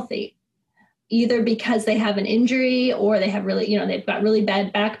that healthy, either because they have an injury or they have really, they've got really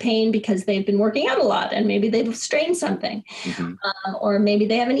bad back pain because they've been working out a lot and maybe they've strained something, or maybe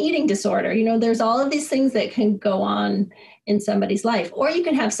they have an eating disorder. There's all of these things that can go on in somebody's life. Or you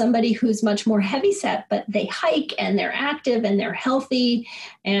can have somebody who's much more heavy set, but they hike and they're active and they're healthy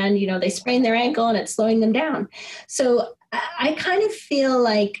and, they sprain their ankle and it's slowing them down. So I kind of feel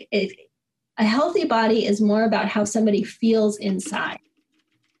like a healthy body is more about how somebody feels inside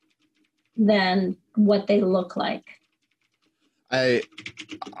than what they look like. I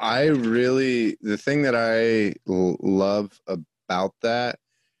really, the thing that I love about that,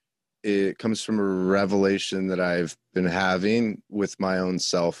 it comes from a revelation that I've been having with my own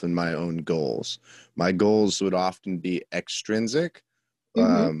self and my own goals. My goals would often be extrinsic,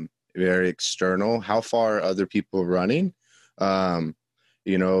 very external. How far are other people running? And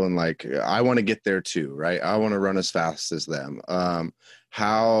like, I want to get there too, right? I want to run as fast as them.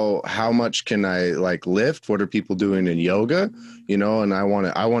 How much can I like lift? What are people doing in yoga? And I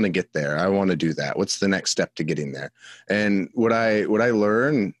want to get there. I want to do that. What's the next step to getting there? And what I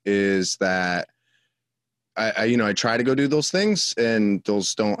learn is that I try to go do those things and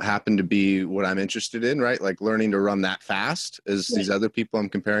those don't happen to be what I'm interested in, right? Like learning to run that fast as these other people I'm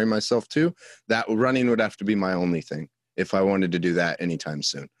comparing myself to. That running would have to be my only thing if I wanted to do that anytime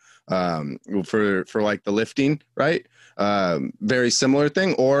soon. For like the lifting, right? Very similar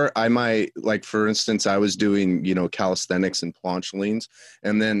thing. Or I might, like, for instance, I was doing, calisthenics and planche leans,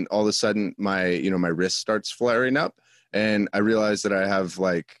 and then all of a sudden my wrist starts flaring up and I realized that I have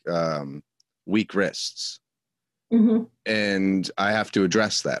like, weak wrists and I have to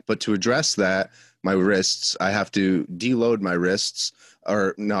address that. But to address that, my wrists, I have to deload my wrists,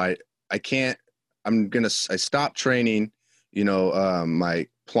 or no, I can't. I stopped training, my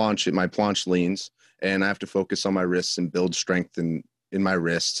planche leans, and I have to focus on my wrists and build strength in my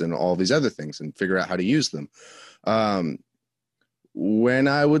wrists and all these other things and figure out how to use them. When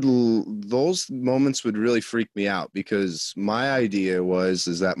those moments would really freak me out, because my idea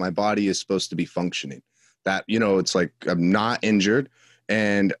is that my body is supposed to be functioning, that, it's like I'm not injured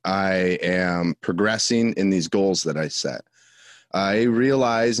and I am progressing in these goals that I set. I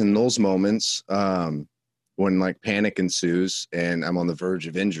realize in those moments, when like panic ensues and I'm on the verge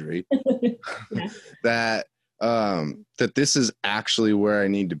of injury, that this is actually where I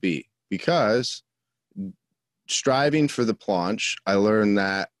need to be, because striving for the planche, I learned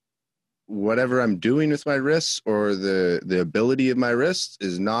that whatever I'm doing with my wrists or the ability of my wrists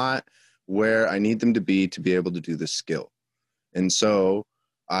is not where I need them to be able to do this skill. And so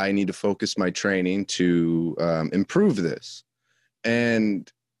I need to focus my training to improve this.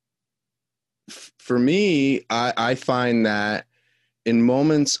 And for me, I find that in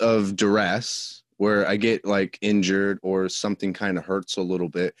moments of duress where I get like injured or something kind of hurts a little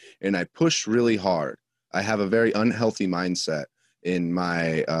bit and I push really hard, I have a very unhealthy mindset in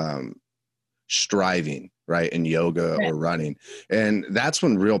my striving, right, in yoga or running. And that's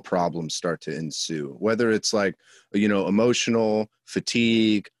when real problems start to ensue, whether it's like, emotional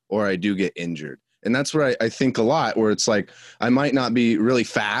fatigue or I do get injured. And that's what I think a lot, where it's like I might not be really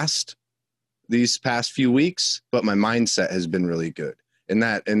fast these past few weeks, but my mindset has been really good.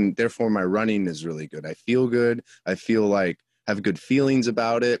 And therefore my running is really good. I feel good. I feel like I have good feelings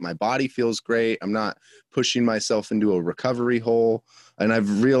about it. My body feels great. I'm not pushing myself into a recovery hole. And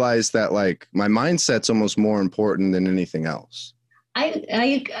I've realized that like my mindset's almost more important than anything else.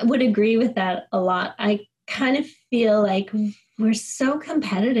 I would agree with that a lot. I kind of feel like we're so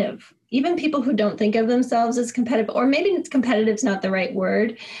competitive. Even people who don't think of themselves as competitive, or maybe competitive is not the right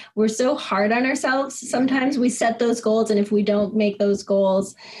word. We're so hard on ourselves. Sometimes we set those goals, and if we don't make those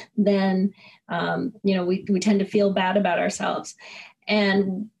goals, then we tend to feel bad about ourselves.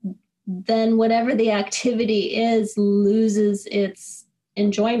 And then whatever the activity is loses its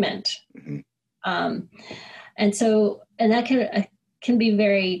enjoyment. And that can be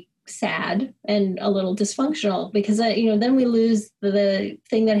very sad and a little dysfunctional, because then we lose the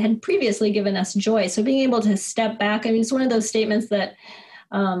thing that had previously given us joy. So being able to step back, it's one of those statements that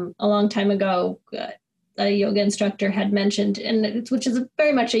a long time ago a yoga instructor had mentioned, and which is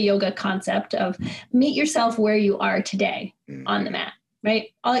very much a yoga concept of meet yourself where you are today on the mat,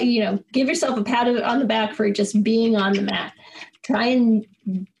 right? Give yourself a pat on the back for just being on the mat. Try and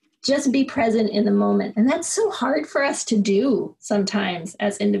just be present in the moment. And that's so hard for us to do sometimes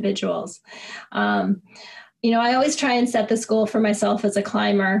as individuals. I always try and set this goal for myself as a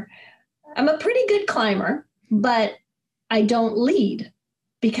climber. I'm a pretty good climber, but I don't lead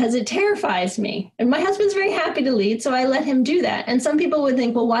because it terrifies me. And my husband's very happy to lead, so I let him do that. And some people would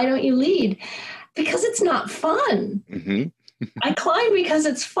think, well, why don't you lead? Because it's not fun. Mm-hmm. I climb because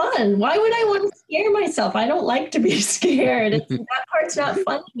it's fun. Why would I want to scare myself? I don't like to be scared. That part's not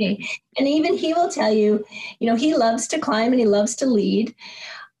fun to me. And even he will tell you, he loves to climb and he loves to lead,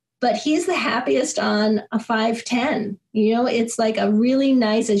 but he's the happiest on a 510. It's like a really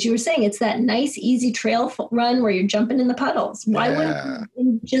nice, as you were saying, it's that nice, easy trail run where you're jumping in the puddles. Why wouldn't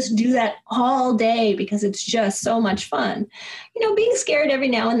you just do that all day? Because it's just so much fun. Being scared every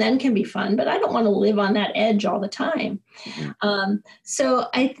now and then can be fun, but I don't want to live on that edge all the time. Mm-hmm. So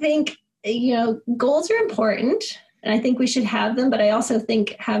I think, goals are important and I think we should have them, but I also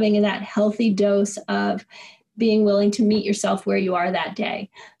think having that healthy dose of being willing to meet yourself where you are that day.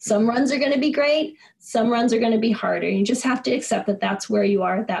 Some runs are going to be great. Some runs are going to be harder. You just have to accept that that's where you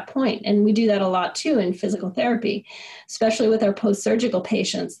are at that point. And we do that a lot too in physical therapy, especially with our post-surgical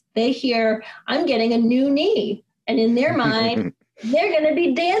patients. They hear, I'm getting a new knee. And in their mind, they're going to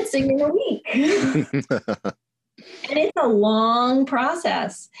be dancing in a week. And it's a long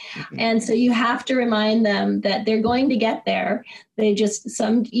process. And so you have to remind them that they're going to get there.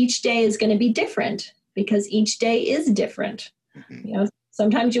 Each day is going to be different, because each day is different.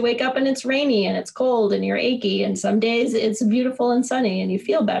 Sometimes you wake up and it's rainy and it's cold and you're achy, and some days it's beautiful and sunny and you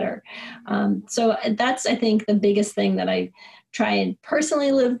feel better. So that's, I think, the biggest thing that I try and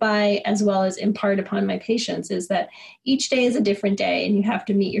personally live by, as well as impart upon my patients, is that each day is a different day and you have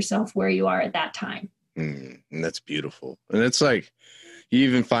to meet yourself where you are at that time. And that's beautiful. And it's like, you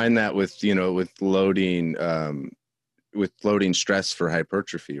even find that with loading stress for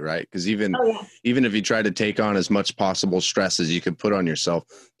hypertrophy, right? Because even if you try to take on as much possible stress as you could put on yourself,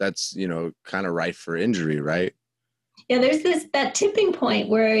 that's, kind of rife for injury, right? Yeah, there's that tipping point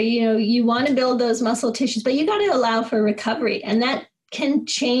where, you want to build those muscle tissues, but you got to allow for recovery. And that can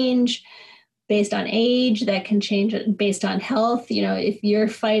change based on age, that can change based on health. If you're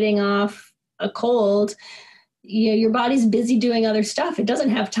fighting off a cold, your body's busy doing other stuff. It doesn't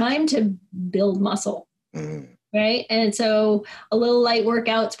have time to build muscle. Right. And so a little light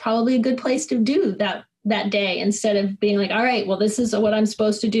workout's probably a good place to do that day, instead of being like, all right, well, this is what I'm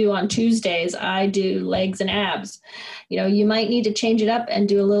supposed to do on Tuesdays. I do legs and abs. You might need to change it up and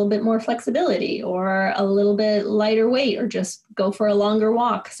do a little bit more flexibility, or a little bit lighter weight, or just go for a longer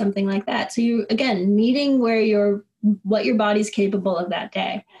walk, something like that. So you, again, meeting what your body's capable of that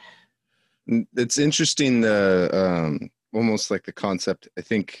day. It's interesting, almost like the concept, I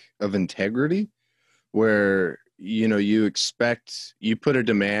think, of integrity, where you put a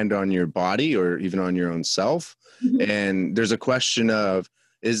demand on your body or even on your own self, and there's a question of,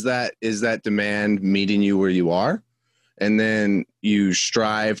 is that demand meeting you where you are? And then you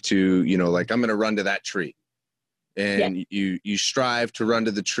strive to, like, I'm going to run to that tree, and you strive to run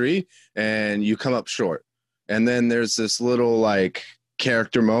to the tree and you come up short. And then there's this little like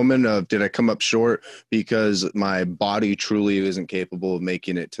character moment of, did I come up short because my body truly isn't capable of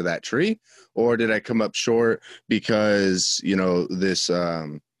making it to that tree? Or did I come up short because,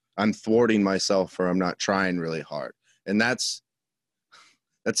 I'm thwarting myself, or I'm not trying really hard? And that's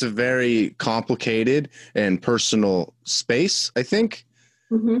a very complicated and personal space, I think.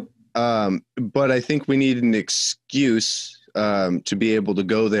 But I think we need an excuse to be able to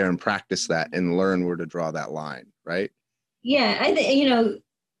go there and practice that and learn where to draw that line, right? Yeah, I think,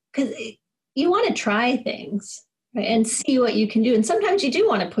 because you want to try things, right, and see what you can do. And sometimes you do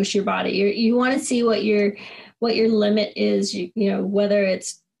want to push your body. You want to see what your limit is, whether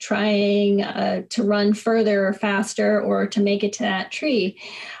it's trying to run further or faster, or to make it to that tree.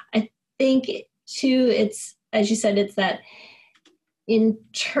 I think, too, it's, as you said, it's that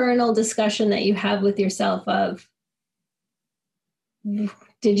internal discussion that you have with yourself of,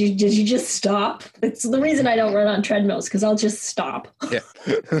 did you just stop? It's the reason I don't run on treadmills, because I'll just stop. Yeah.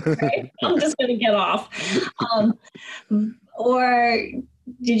 Right? I'm just going to get off. Or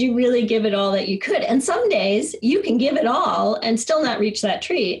did you really give it all that you could? And some days you can give it all and still not reach that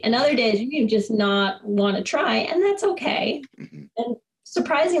tree. And other days you just not want to try, and that's okay. And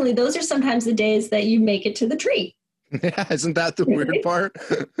surprisingly, those are sometimes the days that you make it to the tree. Yeah, isn't that the weird part?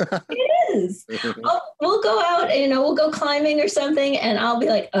 It is. We'll go out, we'll go climbing or something, and I'll be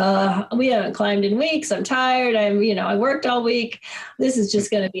like, we haven't climbed in weeks. I'm tired. I worked all week. This is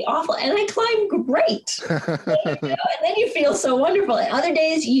just going to be awful. And I climb great. And then you feel so wonderful. And other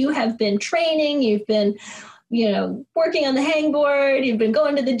days you have been training, you've been, working on the hangboard, you've been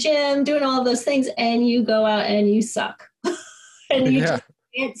going to the gym, doing all of those things, and you go out and you suck. And you just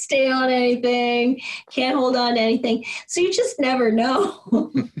can't stay on anything, can't hold on to anything. So you just never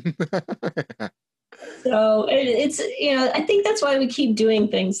know. So it's, I think that's why we keep doing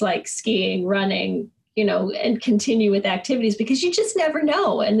things like skiing, running, and continue with activities, because you just never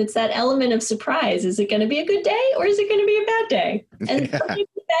know. And it's that element of surprise. Is it going to be a good day or is it going to be a bad day? And sometimes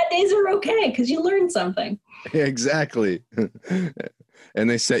the bad days are okay because you learn something. Yeah, exactly. And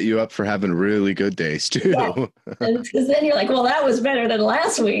they set you up for having really good days too. Yeah. Because then you're like, well, that was better than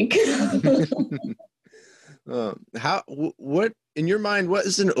last week. What in your mind, what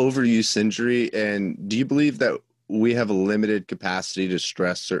is an overuse injury? And do you believe that we have a limited capacity to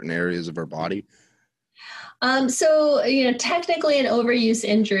stress certain areas of our body? So, technically an overuse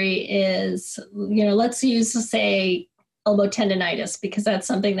injury is, let's use, say, elbow tendonitis, because that's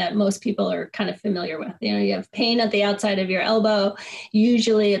something that most people are kind of familiar with. You have pain at the outside of your elbow.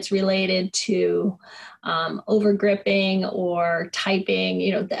 Usually it's related to over gripping or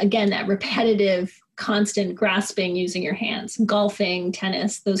typing, again, that repetitive, constant grasping using your hands. Golfing,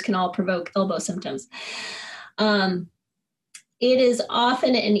 tennis, those can all provoke elbow symptoms. It is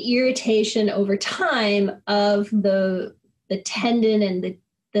often an irritation over time of the tendon and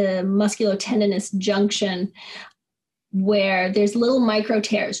the musculotendinous junction, where there's little micro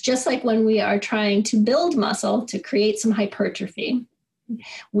tears. Just like when we are trying to build muscle to create some hypertrophy,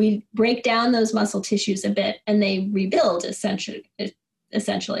 we break down those muscle tissues a bit and they rebuild essentially.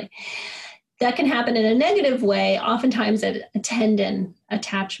 That can happen in a negative way, oftentimes at a tendon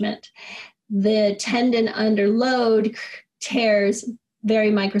attachment. The tendon under load tears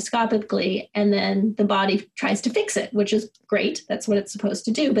very microscopically, and then the body tries to fix it, which is great. That's what it's supposed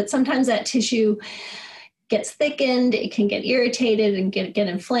to do. But sometimes that tissue gets thickened, it can get irritated and get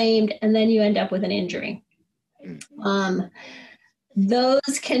inflamed, and then you end up with an injury.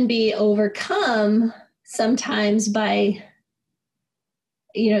 Those can be overcome sometimes by,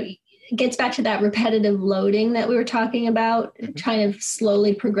 it gets back to that repetitive loading that we were talking about, kind of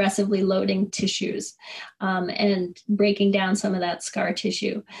slowly, progressively loading tissues and breaking down some of that scar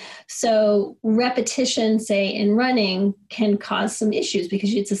tissue. So repetition, say in running, can cause some issues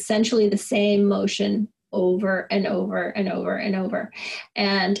because it's essentially the same motion over and over and over and over.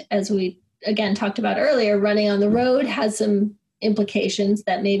 And as we, again, talked about earlier, running on the road has some implications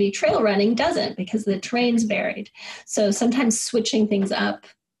that maybe trail running doesn't, because the terrain's varied. So sometimes switching things up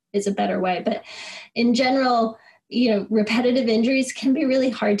is a better way. But in general, repetitive injuries can be really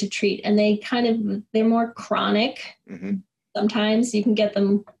hard to treat, and they're more chronic. Mm-hmm. Sometimes you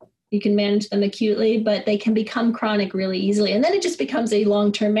can manage them acutely, but they can become chronic really easily. And then it just becomes a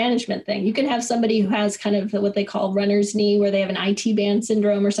long-term management thing. You can have somebody who has kind of what they call runner's knee, where they have an IT band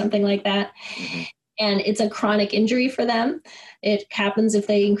syndrome or something like that. Mm-hmm. And it's a chronic injury for them. It happens if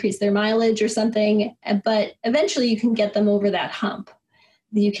they increase their mileage or something, but eventually you can get them over that hump.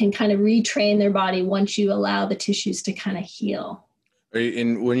 You can kind of retrain their body once you allow the tissues to kind of heal.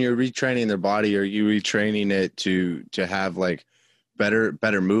 And when you're retraining their body, are you retraining it to have like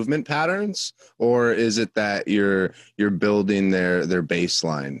better movement patterns, or is it that you're building their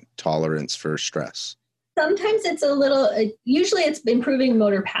baseline tolerance for stress? Sometimes it's usually it's improving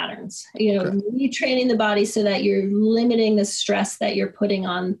motor patterns, retraining the body so that you're limiting the stress that you're putting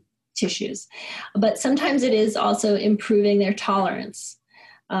on tissues. But sometimes it is also improving their tolerance.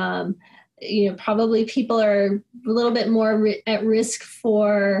 Probably people are a little bit more at risk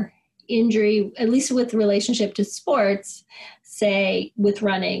for injury, at least with relationship to sports, say with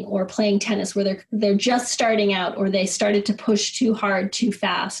running or playing tennis, where they're just starting out, or they started to push too hard, too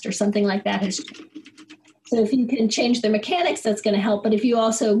fast, or something like that. So if you can change their mechanics, that's going to help. But if you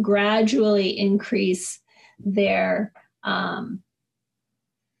also gradually increase the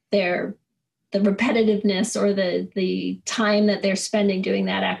repetitiveness or the time that they're spending doing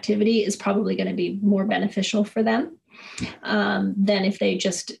that activity is probably going to be more beneficial for them than if they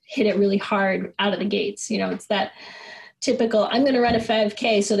just hit it really hard out of the gates. It's that typical, I'm going to run a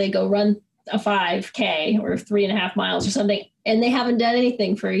 5K, so they go run a 5K or 3.5 miles or something, and they haven't done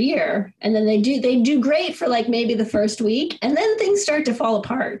anything for a year. And then they do great for like maybe the first week, and then things start to fall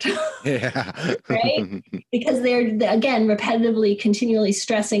apart. Yeah. Right? Because they're, again, repetitively, continually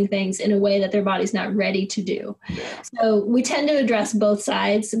stressing things in a way that their body's not ready to do. Yeah. So we tend to address both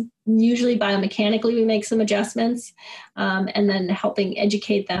sides. Usually biomechanically, we make some adjustments, and then helping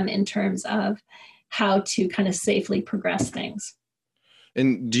educate them in terms of how to kind of safely progress things.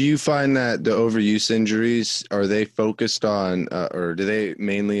 And do you find that the overuse injuries, are they focused on, or do they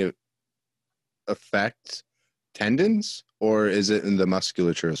mainly affect tendons, or is it in the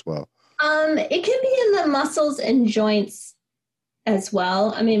musculature as well? It can be in the muscles and joints as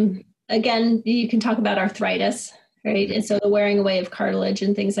well. I mean, again, you can talk about arthritis, right? And so the wearing away of cartilage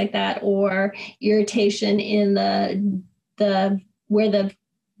and things like that, or irritation in the where the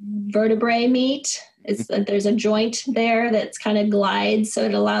vertebrae meet. There's a joint there that's kind of glides, so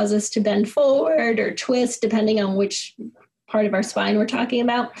it allows us to bend forward or twist depending on which part of our spine we're talking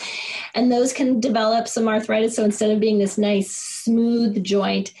about. And those can develop some arthritis. So instead of being this nice smooth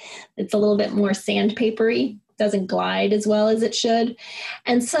joint, it's a little bit more sandpapery, doesn't glide as well as it should.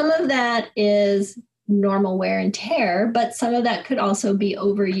 And some of that is normal wear and tear, but some of that could also be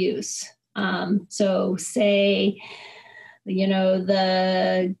overuse. So say, you know,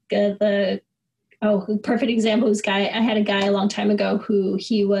 the perfect example is I had a guy a long time ago who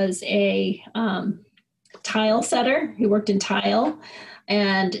he was a tile setter. He worked in tile.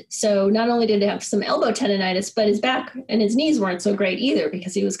 And so not only did he have some elbow tendonitis, but his back and his knees weren't so great either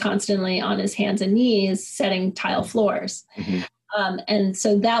because he was constantly on his hands and knees setting tile floors. Mm-hmm. And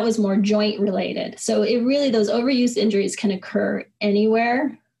so that was more joint related. So it really, those overuse injuries can occur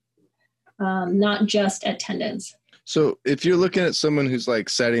anywhere, not just at tendons. So if you're looking at someone who's like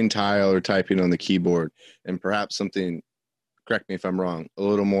setting tile or typing on the keyboard and perhaps something, correct me if I'm wrong, a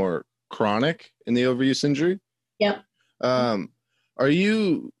little more chronic in the overuse injury. Yep. Are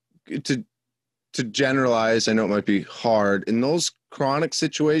you, to generalize, I know it might be hard, in those chronic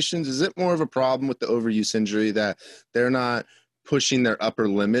situations, is it more of a problem with the overuse injury that they're not pushing their upper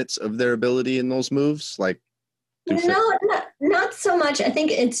limits of their ability in those moves? Like, no, not so much. I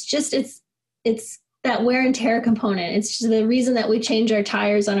think it's just, it's that wear and tear component. It's just the reason that we change our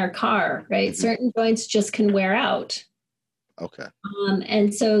tires on our car, right? Mm-hmm. Certain joints just can wear out. Okay.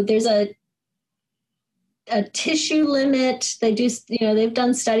 And so there's a tissue limit. They do, they've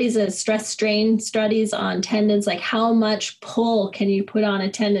done studies of stress strain studies on tendons, like how much pull can you put on a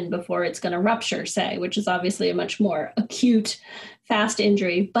tendon before it's going to rupture, say, which is obviously a much more acute, fast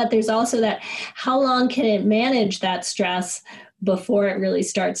injury. But there's also that, how long can it manage that stress before it really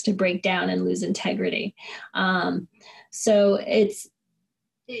starts to break down and lose integrity? So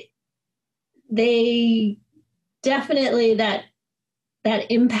they definitely, that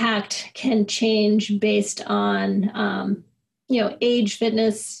impact can change based on, age,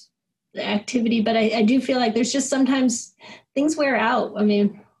 fitness, activity. But I do feel like there's just sometimes things wear out. I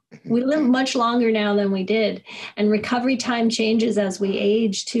mean, we live much longer now than we did, and recovery time changes as we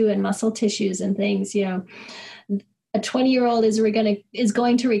age too, and muscle tissues and things. A 20-year-old is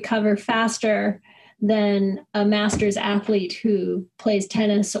going to recover faster than a master's athlete who plays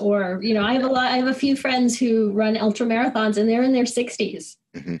tennis, or, I have a few friends who run ultra marathons and they're in their 60s.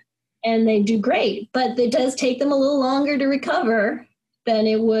 Mm-hmm. And they do great, but it does take them a little longer to recover than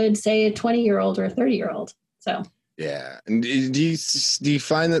it would, say, a 20-year-old or a 30-year-old. So. Yeah. And do you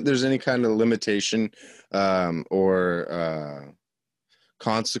find that there's any kind of limitation or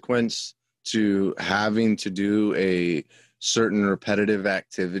consequence to having to do a certain repetitive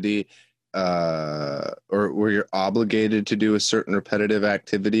activity, or where you're obligated to do a certain repetitive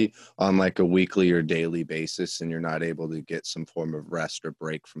activity on like a weekly or daily basis, and you're not able to get some form of rest or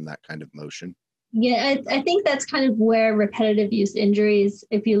break from that kind of motion? Yeah, I think that's kind of where repetitive use injuries,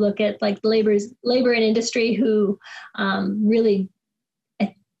 if you look at like labor and industry, who really,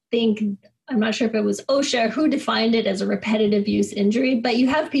 I think, I'm not sure if it was OSHA who defined it as a repetitive use injury, but you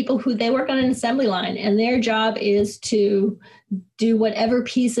have people who they work on an assembly line and their job is to do whatever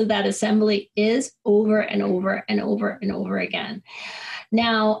piece of that assembly is over and over and over and over again.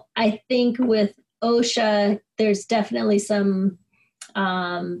 Now, I think with OSHA, there's definitely some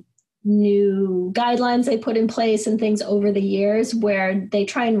new guidelines they put in place and things over the years where they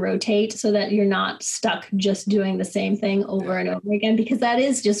try and rotate so that you're not stuck just doing the same thing over and over again, because that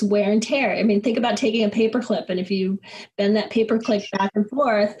is just wear and tear. I mean, think about taking a paper clip, and if you bend that paper clip back and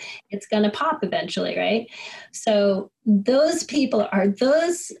forth, it's going to pop eventually, right? So those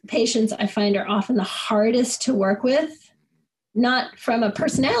patients I find are often the hardest to work with, not from a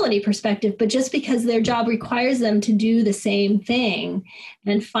personality perspective, but just because their job requires them to do the same thing,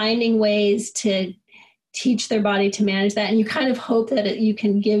 and finding ways to teach their body to manage that. And you kind of hope that you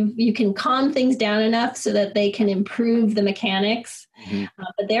can calm things down enough so that they can improve the mechanics,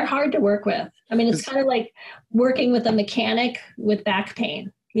 but they're hard to work with. I mean, it's kind of like working with a mechanic with back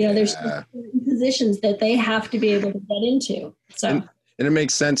pain. There's positions that they have to be able to get into. So. And it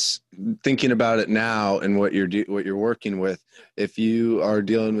makes sense thinking about it now and what you're working with. If you are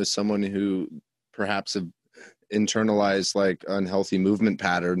dealing with someone who perhaps have internalized like unhealthy movement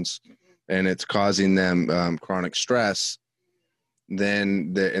patterns and it's causing them chronic stress,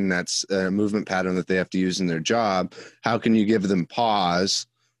 then and that's a movement pattern that they have to use in their job, how can you give them pause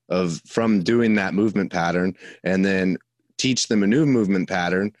from doing that movement pattern, and then teach them a new movement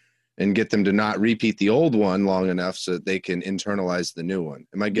pattern and get them to not repeat the old one long enough so that they can internalize the new one.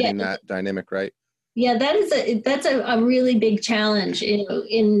 Am I getting that dynamic right? Yeah, that's a really big challenge,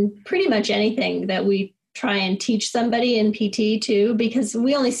 in pretty much anything that we try and teach somebody in PT too, because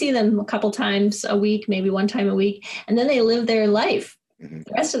we only see them a couple times a week, maybe one time a week, and then they live their life the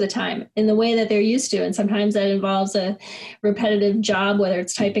rest of the time in the way that they're used to. And sometimes that involves a repetitive job, whether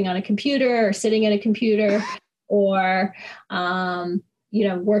it's typing on a computer or sitting at a computer or,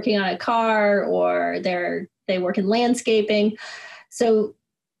 working on a car, or they work in landscaping. So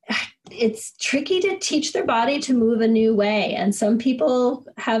it's tricky to teach their body to move a new way. And some people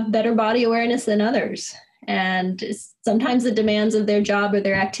have better body awareness than others. And sometimes the demands of their job or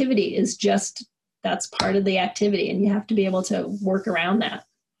their activity is just, that's part of the activity. And you have to be able to work around that.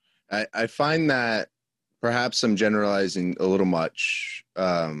 I find that perhaps I'm generalizing a little much,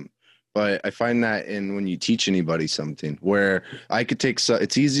 but I find that when you teach anybody something, where I could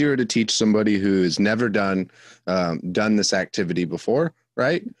it's easier to teach somebody who has never done this activity before,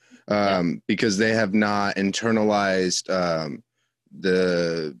 right? Because they have not internalized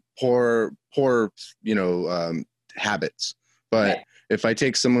the poor habits. But if I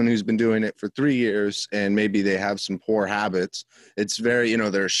take someone who's been doing it for 3 years and maybe they have some poor habits, it's very,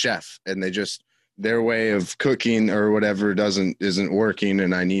 they're a chef and their way of cooking or whatever isn't working,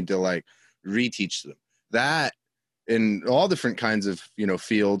 and I need to reteach them. That in all different kinds of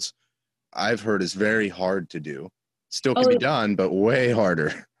fields, I've heard is very hard to do. Still can be done, but way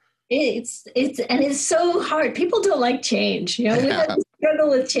harder. It's so hard. People don't like change. We struggle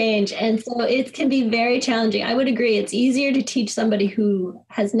with change, and so it can be very challenging. I would agree. It's easier to teach somebody who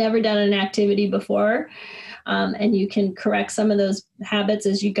has never done an activity before. And you can correct some of those habits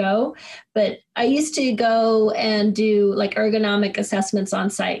as you go. But I used to go and do ergonomic assessments on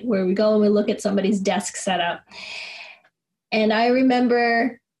site, where we go and we look at somebody's desk setup. And I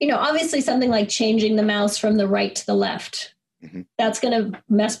remember, obviously something like changing the mouse from the right to the left, that's going to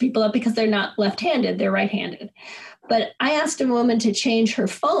mess people up because they're not left-handed, they're right-handed. But I asked a woman to change her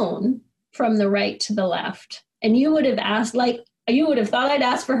phone from the right to the left. And you would have thought I'd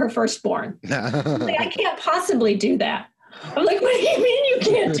ask for her firstborn. I can't possibly do that. I'm like, what do you mean you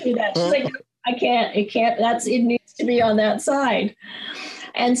can't do that? She's like, I can't. It needs to be on that side.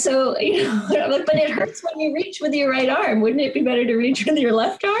 And so, I'm like, but it hurts when you reach with your right arm. Wouldn't it be better to reach with your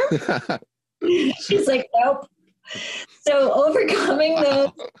left arm? She's like, nope. So overcoming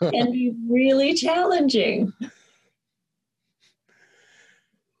those can be really challenging.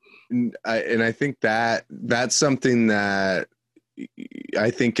 And I think that's something that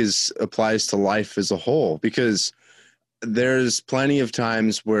I think applies to life as a whole, because there's plenty of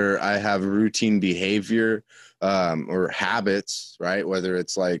times where I have routine behavior or habits, right? Whether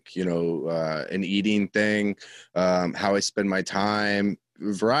it's an eating thing, how I spend my time,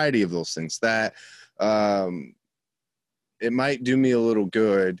 a variety of those things that it might do me a little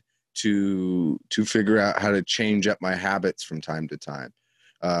good to figure out how to change up my habits from time to time.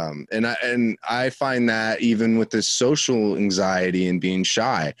 And I find that even with this social anxiety and being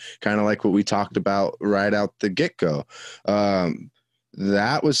shy, kind of like what we talked about right out the get-go,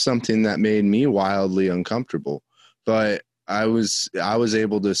 that was something that made me wildly uncomfortable. But I was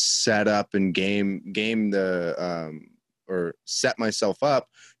able to set up and game the or set myself up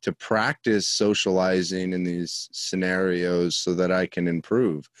to practice socializing in these scenarios so that I can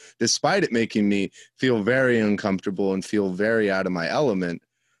improve, despite it making me feel very uncomfortable and feel very out of my element.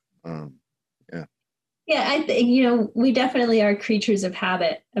 Yeah, I think, we definitely are creatures of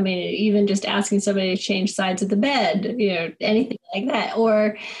habit. I mean, even just asking somebody to change sides of the bed, anything like that,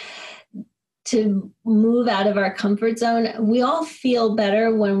 or to move out of our comfort zone. We all feel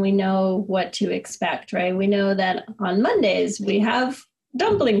better when we know what to expect, right? We know that on Mondays we have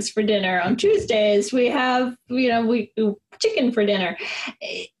dumplings for dinner. On Tuesdays we have, chicken for dinner.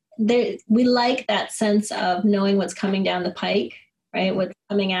 We like that sense of knowing what's coming down the pike, right? What's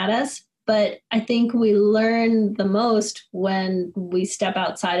coming at us. But I think we learn the most when we step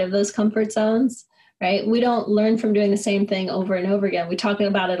outside of those comfort zones, right? We don't learn from doing the same thing over and over again. We talk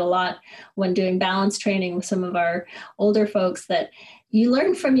about it a lot when doing balance training with some of our older folks, that you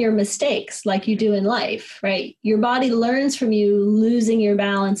learn from your mistakes like you do in life, right? Your body learns from you losing your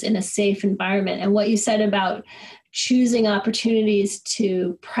balance in a safe environment. And what you said about choosing opportunities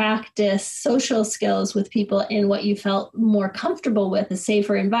to practice social skills with people in what you felt more comfortable with, a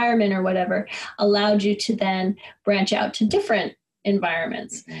safer environment or whatever, allowed you to then branch out to different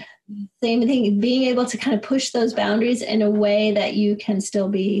environments. Same thing, being able to kind of push those boundaries in a way that you can still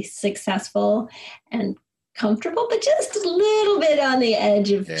be successful and comfortable, but just a little bit on the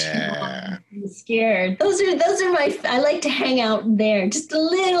edge of scared. Those are I like to hang out there. Just a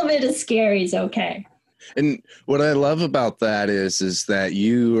little bit of scary is okay. And what I love about that is that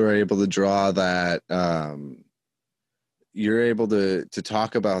you are able to draw that, you're able to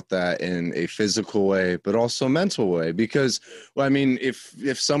talk about that in a physical way, but also a mental way. Because, well, I mean,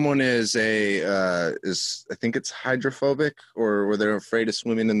 if someone is I think it's hydrophobic, or where they're afraid of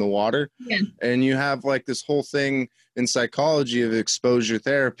swimming in the water, and you have like this whole thing in psychology of exposure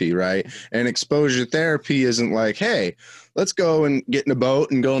therapy, right? And exposure therapy isn't like, hey, let's go and get in a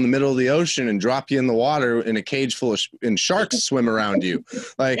boat and go in the middle of the ocean and drop you in the water in a cage full of and sharks swim around you.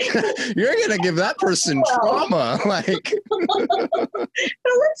 Like, you're going to give that person trauma. Like, so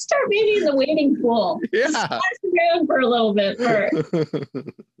let's start maybe in the wading pool. Yeah. Splash around for a little bit first.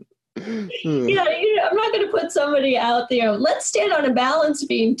 I'm not going to put somebody out there. Let's stand on a balance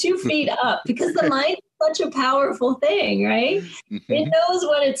beam 2 feet up, because the mind is such a powerful thing, right? Mm-hmm. It knows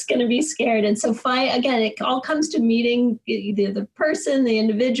when it's going to be scared. And so again, it all comes to meeting the person, the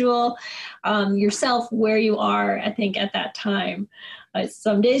individual, yourself, where you are, I think, at that time.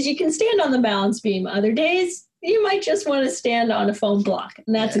 Some days you can stand on the balance beam. Other days you might just want to stand on a foam block.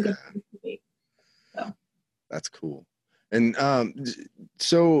 And that's a good thing to be. So. That's cool. And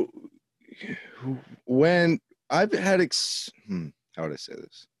so when I've had, how would I say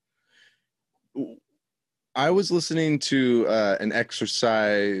this? I was listening to an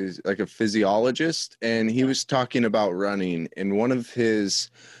exercise, like a physiologist, and he was talking about running. And one of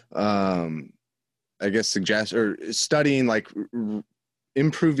his, studying like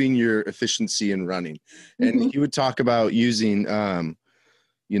improving your efficiency in running. And he would talk about using,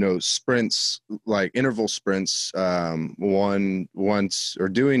 sprints, like interval sprints, once, or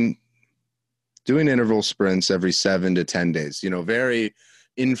doing interval sprints every 7 to 10 days, very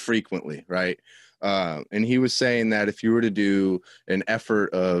infrequently. Right. And he was saying that if you were to do an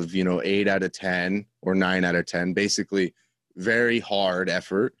effort of, 8 out of 10 or 9 out of 10, basically very hard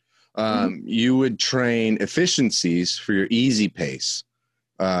effort, you would train efficiencies for your easy pace.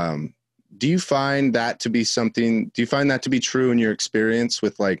 Do you find that to be true in your experience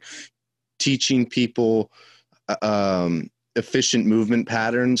with like teaching people efficient movement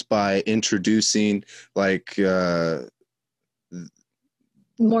patterns by introducing like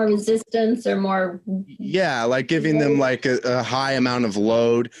more resistance or more? Yeah, like giving them like a high amount of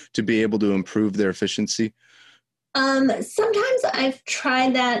load to be able to improve their efficiency? Sometimes I've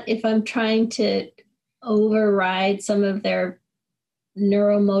tried that if I'm trying to override some of their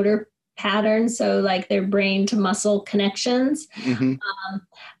neuromotor patterns, so like their brain to muscle connections.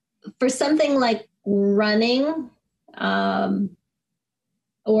 For something like running,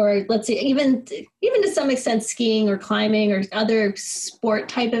 or let's say even to some extent skiing or climbing or other sport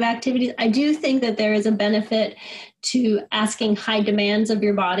type of activities, I do think that there is a benefit to asking high demands of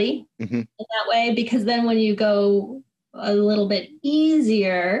your body in that way, because then when you go a little bit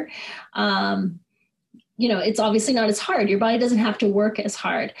easier, it's obviously not as hard. Your body doesn't have to work as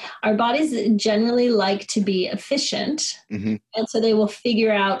hard. Our bodies generally like to be efficient, and so they will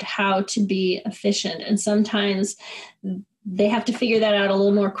figure out how to be efficient. And sometimes they have to figure that out a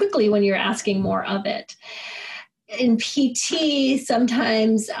little more quickly when you're asking more of it. In PT,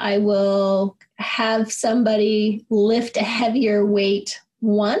 sometimes I will have somebody lift a heavier weight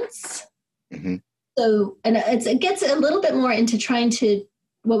once. So, and it gets a little bit more into trying to,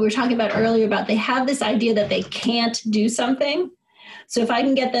 what we were talking about earlier about they have this idea that they can't do something. So if I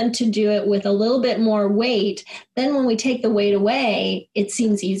can get them to do it with a little bit more weight, then when we take the weight away, it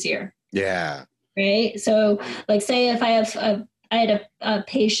seems easier. Yeah. Right. So like say if I had a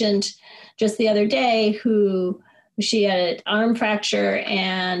patient just the other day who she had an arm fracture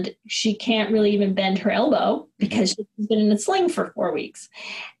and she can't really even bend her elbow because she's been in a sling for 4 weeks.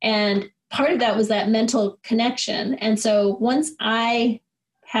 And part of that was that mental connection. And so once I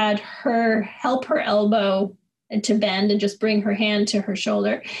had her help her elbow to bend and just bring her hand to her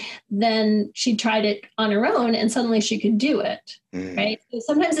shoulder, then she tried it on her own and suddenly she could do it. Right. So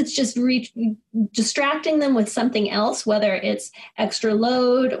sometimes it's just distracting them with something else, whether it's extra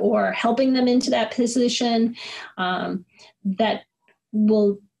load or helping them into that position, that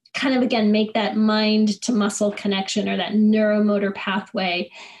will kind of, again, make that mind to muscle connection or that neuromotor pathway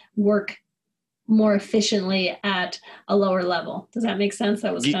work more efficiently at a lower level. Does that make sense?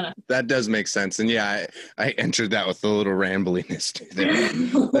 That does make sense. And yeah, I entered that with a little rambliness there.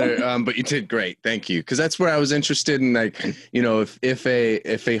 But you did great. Thank you. Cause that's where I was interested in, like,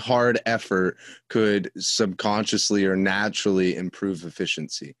 if a hard effort could subconsciously or naturally improve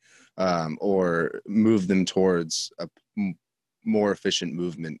efficiency, or move them towards a more efficient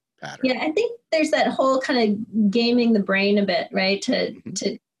movement pattern. Yeah, I think there's that whole kind of gaming the brain a bit, right?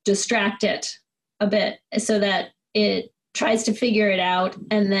 To distract it a bit so that it tries to figure it out.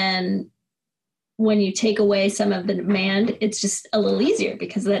 And then when you take away some of the demand, it's just a little easier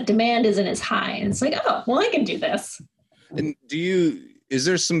because that demand isn't as high. And it's like, oh, well, I can do this. And is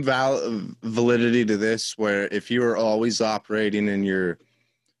there some validity to this where if you are always operating in your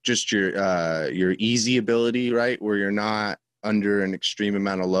easy ability, right, where you're not under an extreme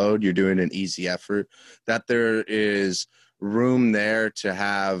amount of load, you're doing an easy effort, that there is room there to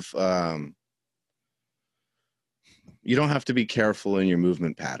have, you don't have to be careful in your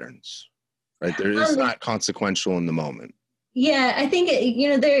movement patterns, right? It's not consequential in the moment. Yeah, I think,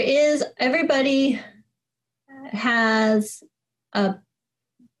 everybody has a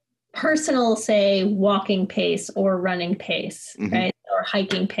personal, say, walking pace or running pace, right? Or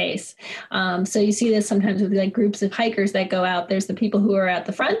hiking pace. So you see this sometimes with like groups of hikers that go out. There's the people who are at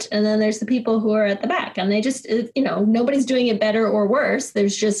the front, and then there's the people who are at the back. And they just, nobody's doing it better or worse.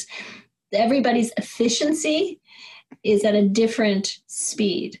 There's just everybody's efficiency is at a different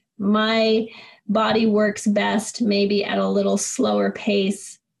speed. My body works best maybe at a little slower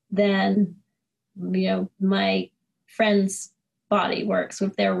pace than, my friend's body works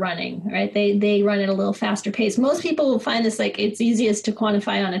if they're running, right? They run at a little faster pace. Most people will find this like it's easiest to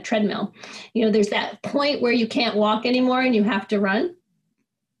quantify on a treadmill. There's that point where you can't walk anymore and you have to run.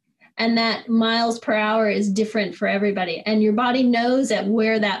 And that miles per hour is different for everybody. And your body knows at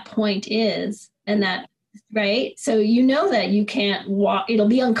where that point is, and that, right? So that you can't walk. It'll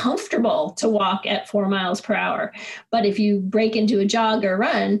be uncomfortable to walk at 4 miles per hour. But if you break into a jog or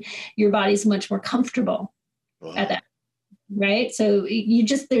run, your body's much more comfortable at that. Right. So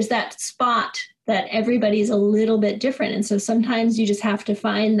there's that spot that everybody's a little bit different. And so sometimes you just have to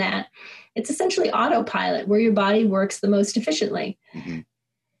find that it's essentially autopilot where your body works the most efficiently,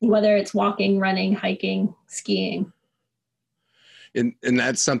 whether it's walking, running, hiking, skiing. And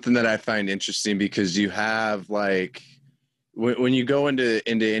that's something that I find interesting because you have like, when you go into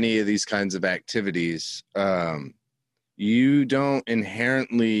any of these kinds of activities, you don't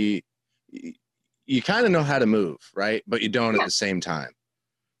inherently, you kind of know how to move, right? But you don't at the same time.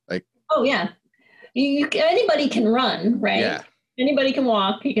 Like, oh yeah, anybody can run, right? Yeah. Anybody can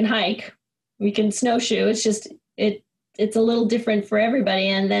walk. You can hike. We can snowshoe. It's just it's a little different for everybody,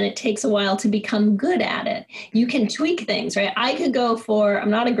 and then it takes a while to become good at it. You can tweak things, right? I'm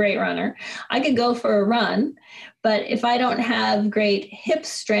not a great runner. I could go for a run, but if I don't have great hip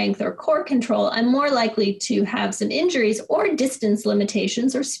strength or core control, I'm more likely to have some injuries or distance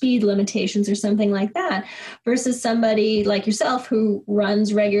limitations or speed limitations or something like that, versus somebody like yourself who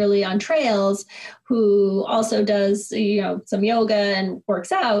runs regularly on trails, who also does, some yoga and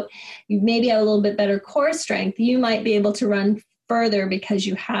works out. You maybe have a little bit better core strength. You might be able to run further because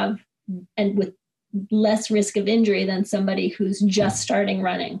you have, and with less risk of injury than somebody who's just starting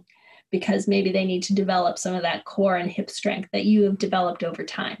running, because maybe they need to develop some of that core and hip strength that you have developed over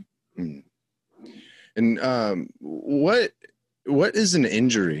time. And what is an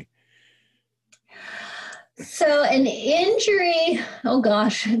injury? So an injury, oh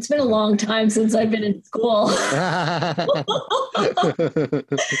gosh, it's been a long time since I've been in school.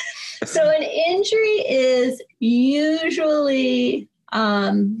 So an injury is usually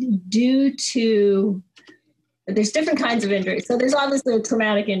due to, there's different kinds of injuries. So there's obviously a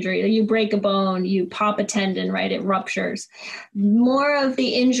traumatic injury. You break a bone, you pop a tendon, right? It ruptures. More of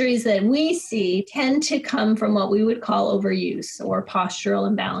the injuries that we see tend to come from what we would call overuse or postural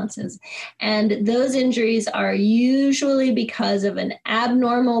imbalances. And those injuries are usually because of an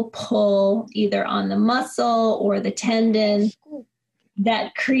abnormal pull, either on the muscle or the tendon,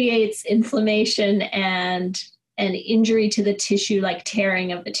 that creates inflammation and an injury to the tissue, like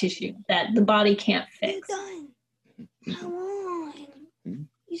tearing of the tissue that the body can't fix. Come on.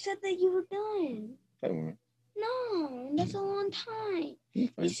 You said that you were done. No, that's a long time.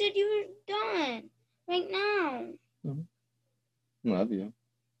 You said you were done. Right now. Love you.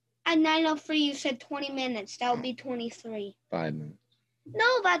 At 9:03 you said 20 minutes. That would be 23. 5 minutes.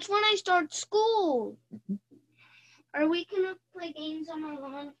 No, that's when I start school. Are we going to play games on our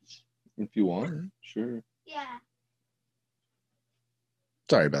lunch? If you want, sure. Yeah.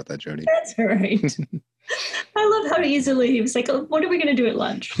 Sorry about that, Jody. That's all right. I love how easily he was like, oh, what are we going to do at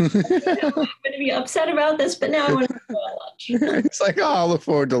lunch? I'm going to be upset about this, but now I want to go at lunch. It's like, I'll look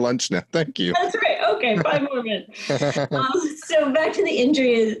forward to lunch now. Thank you. That's right. Okay, 5 more minutes. So back to the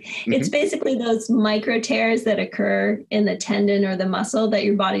injury. It's basically those micro tears that occur in the tendon or the muscle that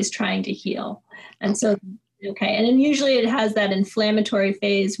your body's trying to heal. And so Okay. And then usually it has that inflammatory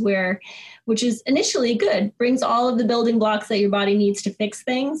phase which is initially good, brings all of the building blocks that your body needs to fix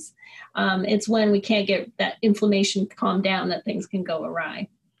things. It's when we can't get that inflammation calmed down that things can go awry.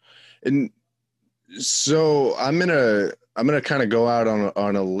 And so I'm gonna kind of go out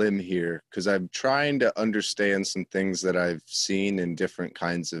on a limb here, because I'm trying to understand some things that I've seen in different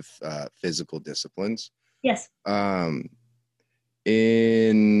kinds of physical disciplines. Yes.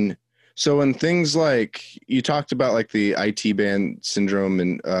 In things like you talked about, like the IT band syndrome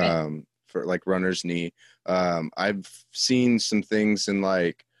and Right. for like runner's knee, I've seen some things in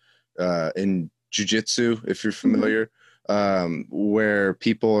like in jujitsu, if you're familiar, where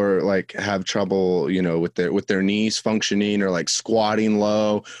people are like have trouble, with their knees functioning, or like squatting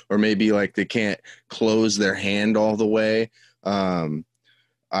low, or maybe like they can't close their hand all the way.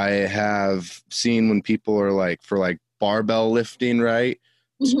 I have seen when people are like for like barbell lifting, right?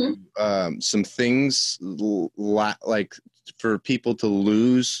 Some things like for people to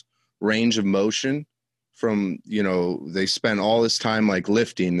lose range of motion from, they spend all this time like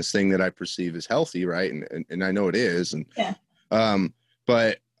lifting this thing that I perceive as healthy, right? And I know it is. And Yeah.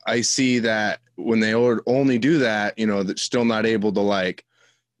 but I see that when they only do that, they're still not able to like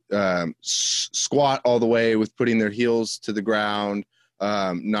squat all the way with putting their heels to the ground,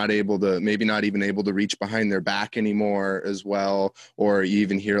 maybe not even able to reach behind their back anymore as well. Or you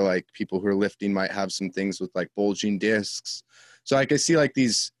even hear like people who are lifting might have some things with like bulging discs. So like I see like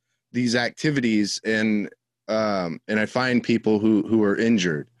these activities, and I find people who are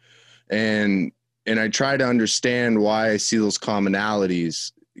injured, and I try to understand why I see those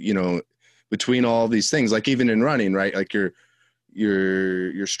commonalities, between all these things, like even in running, right? Like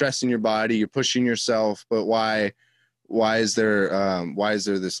you're stressing your body, you're pushing yourself, but why is there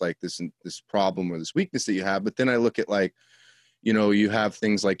this problem or this weakness that you have? But then I look at like, you have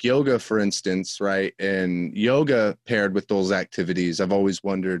things like yoga, for instance, right? And yoga paired with those activities, I've always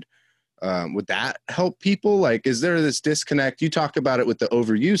wondered, would that help people? Like, is there this disconnect? You talk about it with the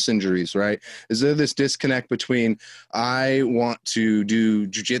overuse injuries, right? Is there this disconnect between, I want to do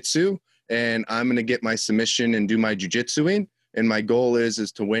jujitsu and I'm going to get my submission and do my jujitsuing, and my goal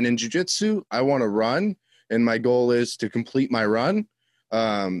is to win in jujitsu. I want to run, and my goal is to complete my run.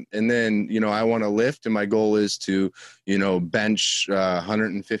 And then, I want to lift, and my goal is to, bench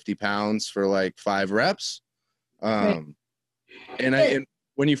 150 pounds for like 5 reps. Right. And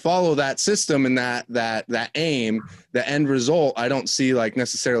when you follow that system and that aim, the end result, I don't see like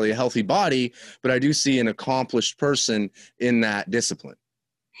necessarily a healthy body, but I do see an accomplished person in that discipline.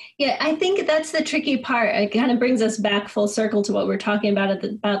 Yeah, I think that's the tricky part. It kind of brings us back full circle to what we're talking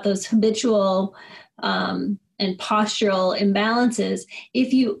about those habitual and postural imbalances.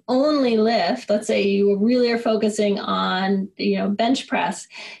 If you only lift, let's say you really are focusing on, bench press,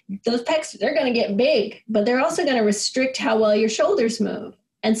 those pecs, they're going to get big, but they're also going to restrict how well your shoulders move.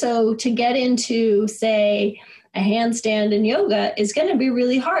 And so to get into, say, a handstand in yoga is going to be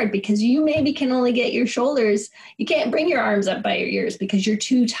really hard, because you maybe can only get your shoulders, you can't bring your arms up by your ears because you're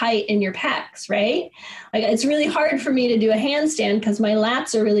too tight in your pecs, right? Like, it's really hard for me to do a handstand because my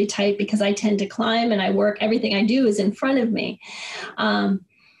lats are really tight, because I tend to climb and I work, everything I do is in front of me.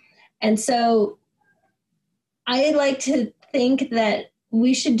 And so I like to think that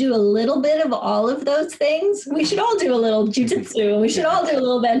we should do a little bit of all of those things. We should all do a little jujitsu. We should all do a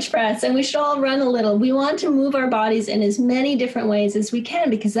little bench press, and we should all run a little. We want to move our bodies in as many different ways as we can,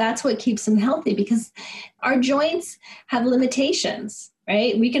 because that's what keeps them healthy, because our joints have limitations,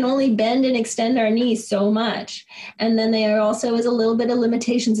 right? We can only bend and extend our knees so much. And then there also is a little bit of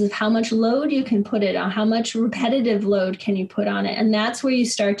limitations of how much load you can put it on, how much repetitive load can you put on it. And that's where you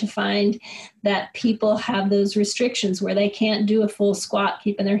start to find that people have those restrictions where they can't do a full squat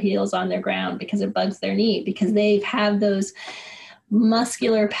keeping their heels on their ground because it bugs their knee, because they have those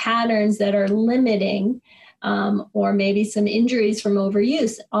muscular patterns that are limiting, or maybe some injuries from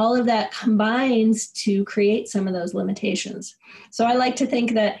overuse. All of that combines to create some of those limitations. So I like to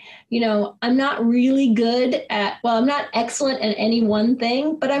think that, I'm not really good I'm not excellent at any one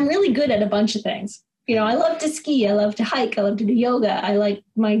thing, but I'm really good at a bunch of things. I love to ski, I love to hike, I love to do yoga, I like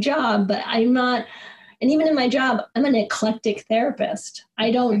my job, but I'm not, and even in my job, I'm an eclectic therapist.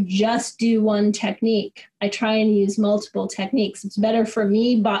 I don't just do one technique. I try and use multiple techniques. It's better for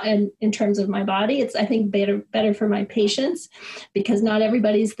me in terms of my body. It's, I think, better for my patients, because not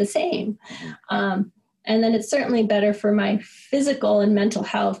everybody's the same. And then it's certainly better for my physical and mental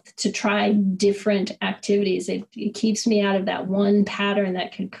health to try different activities. It keeps me out of that one pattern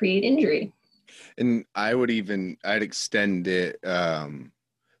that could create injury. And I'd extend it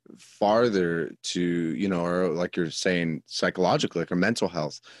farther to, or like you're saying, psychologically, like our mental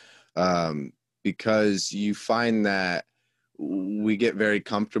health. because you find that we get very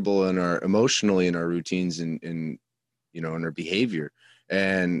comfortable emotionally in our routines and in our behavior.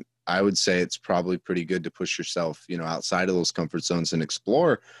 And I would say it's probably pretty good to push yourself, outside of those comfort zones and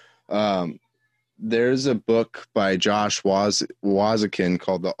explore. There's a book by Josh Wazakin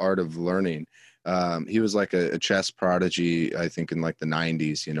called The Art of Learning. He was like a chess prodigy, I think, in like the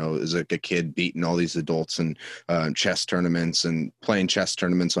 90s. As like a kid beating all these adults in chess tournaments and playing chess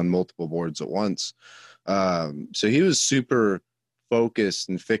tournaments on multiple boards at once. So he was super focused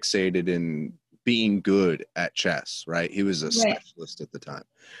and fixated in being good at chess, right? He was a specialist at the time.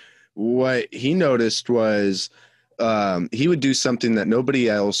 What he noticed was he would do something that nobody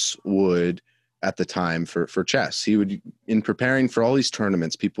else would at the time for chess. He would, in preparing for all these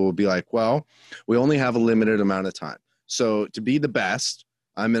tournaments, people would be like, well, we only have a limited amount of time. So to be the best,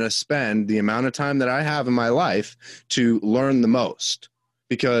 I'm going to spend the amount of time that I have in my life to learn the most,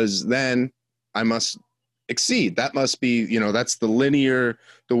 because then I must exceed. That must be, that's the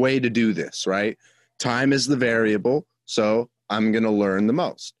way to do this, right? Time is the variable. So I'm going to learn the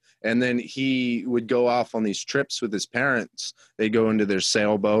most. And then he would go off on these trips with his parents. They'd go into their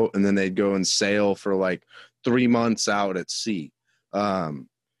sailboat, and then they'd go and sail for like 3 months out at sea.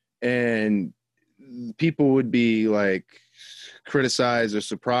 And people would be like criticized or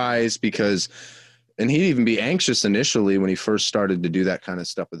surprised and he'd even be anxious initially when he first started to do that kind of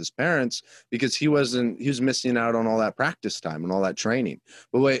stuff with his parents, because he was missing out on all that practice time and all that training.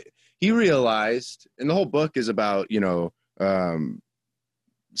 But what he realized, and the whole book is about,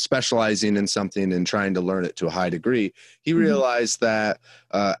 specializing in something and trying to learn it to a high degree, he realized that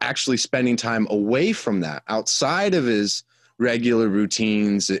actually spending time away from that, outside of his regular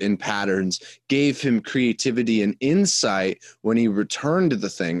routines and patterns, gave him creativity and insight when he returned to the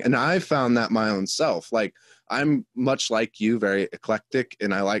thing. And I found that my own self. Like, I'm much like you, very eclectic,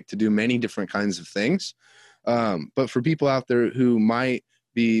 and I like to do many different kinds of things. But for people out there who might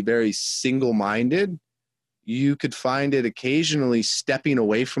be very single-minded, you could find it occasionally stepping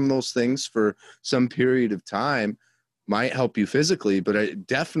away from those things for some period of time might help you physically, but it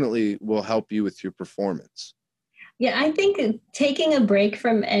definitely will help you with your performance. Yeah, I think taking a break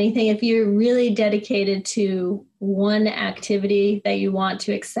from anything, if you're really dedicated to one activity that you want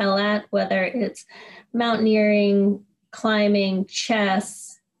to excel at, whether it's mountaineering, climbing,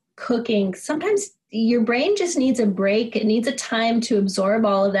 chess, cooking, sometimes your brain just needs a break. It needs a time to absorb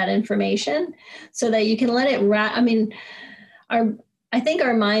all of that information so that you can let it I think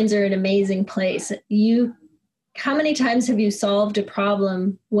our minds are an amazing place. How many times have you solved a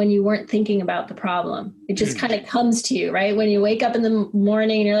problem when you weren't thinking about the problem? It just kind of comes to you, right? When you wake up in the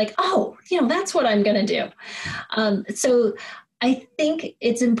morning and you're like, oh, that's what I'm going to do. So I think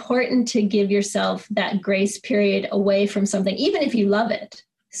it's important to give yourself that grace period away from something, even if you love it,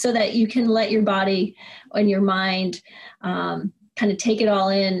 so that you can let your body and your mind kind of take it all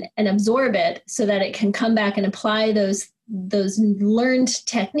in and absorb it, so that it can come back and apply those learned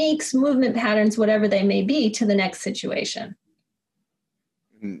techniques, movement patterns, whatever they may be, to the next situation.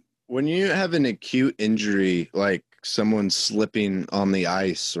 When you have an acute injury, like someone slipping on the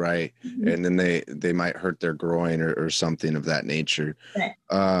ice, right? Mm-hmm. And then they might hurt their groin or something of that nature.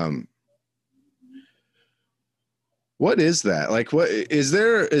 Right. What is that? Like, what is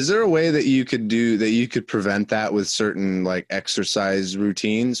there a way that you could prevent that with certain like exercise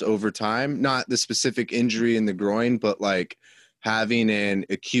routines over time? Not the specific injury in the groin, but like having an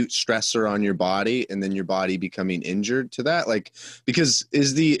acute stressor on your body and then your body becoming injured to that? Like, because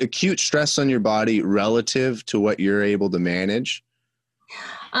is the acute stress on your body relative to what you're able to manage?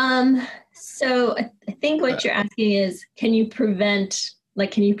 So I think what you're asking is, can you prevent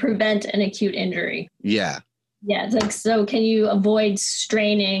an acute injury? Yeah. Yeah, it's like, so can you avoid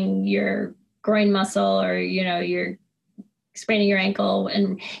straining your groin muscle, or you're spraining your ankle,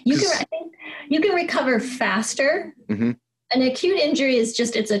 and I think you can recover faster. Mm-hmm. An acute injury is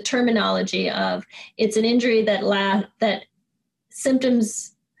it's a terminology of, it's an injury that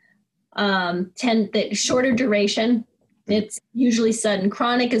symptoms that shorter duration. It's usually sudden.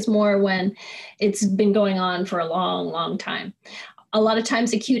 Chronic is more when it's been going on for a long, long time. A lot of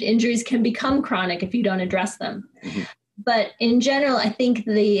times acute injuries can become chronic if you don't address them. Mm-hmm. But in general, I think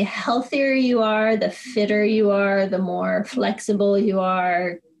the healthier you are, the fitter you are, the more flexible you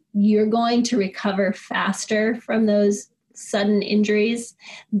are, you're going to recover faster from those sudden injuries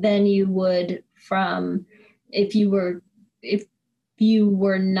than you would from if you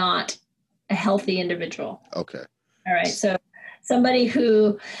were not a healthy individual. Okay. All right. So somebody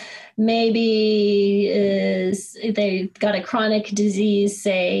who maybe they've got a chronic disease,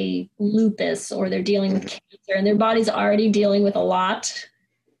 say lupus, or they're dealing with cancer, and their body's already dealing with a lot.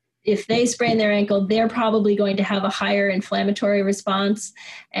 if they sprain their ankle, they're probably going to have a higher inflammatory response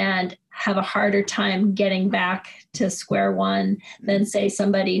and have a harder time getting back to square one than, say,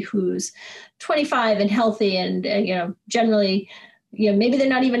 somebody who's 25 and healthy and, generally, maybe they're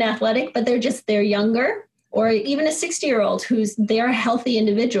not even athletic, but they're younger. Or even a 60-year-old they're a healthy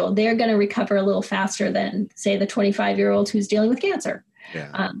individual. They're going to recover a little faster than, say, the 25-year-old who's dealing with cancer.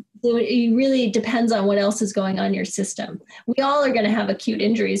 Yeah. So it really depends on what else is going on in your system. We all are going to have acute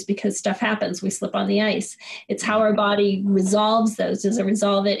injuries because stuff happens. We slip on the ice. It's how our body resolves those. Does it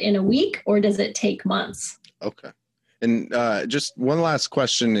resolve it in a week or does it take months? Okay. And just one last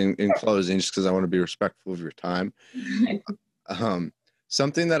question in closing, just because I want to be respectful of your time.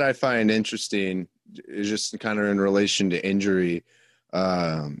 Something that I find interesting is just kind of in relation to injury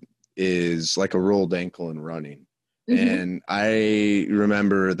is like a rolled ankle in running. Mm-hmm. And I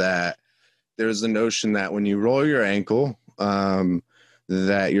remember that there's the notion that when you roll your ankle,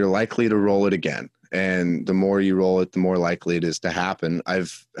 that you're likely to roll it again. And the more you roll it, the more likely it is to happen.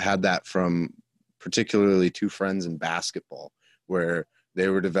 I've had that from particularly two friends in basketball where they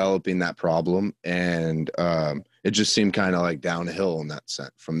were developing that problem. And it just seemed kind of like downhill in that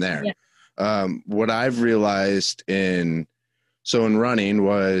sense from there. Yeah. What I've realized in running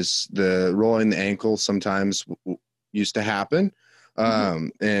was the rolling the ankle sometimes used to happen.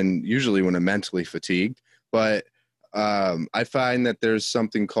 And usually when I'm mentally fatigued, but I find that there's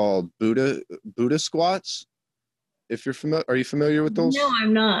something called Buddha squats. If you're familiar, are you familiar with those? No,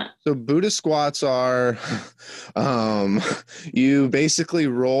 I'm not. So Buddha squats are, you basically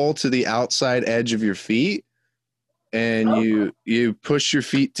roll to the outside edge of your feet and you push your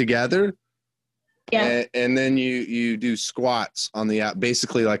feet together. Yeah. And then you do squats on the out,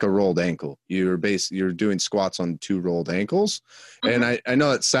 basically like a rolled ankle. You're doing squats on two rolled ankles. And I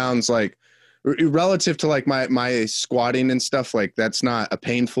know it sounds like relative to like my squatting and stuff, like that's not a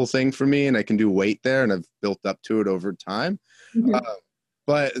painful thing for me and I can do weight there and I've built up to it over time. Mm-hmm.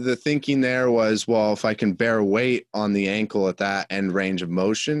 But the thinking there was, well, if I can bear weight on the ankle at that end range of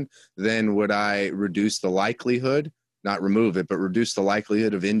motion, then would I reduce the likelihood, not remove it, but reduce the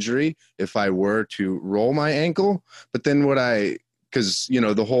likelihood of injury if I were to roll my ankle? But then because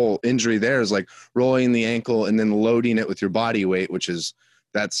the whole injury there is like rolling the ankle and then loading it with your body weight,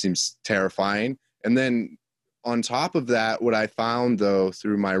 that seems terrifying. And then on top of that, what I found though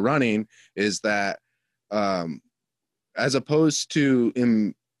through my running is that as opposed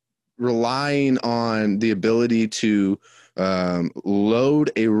to relying on the ability to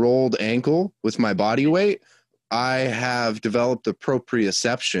load a rolled ankle with my body weight, I have developed a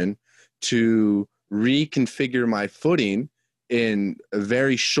proprioception to reconfigure my footing in a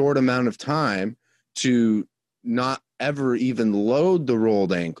very short amount of time to not ever even load the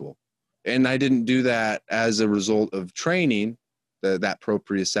rolled ankle. And I didn't do that as a result of training, that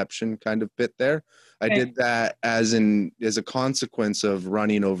proprioception kind of bit there. I did that as a consequence of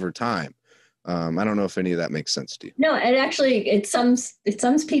running over time. I don't know if any of that makes sense to you. No, it sums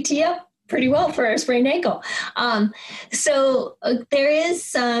PT up pretty well for a sprained ankle. So there is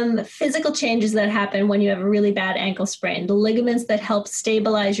some physical changes that happen when you have a really bad ankle sprain. The ligaments that help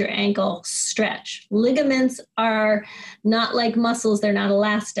stabilize your ankle stretch. Ligaments are not like muscles, they're not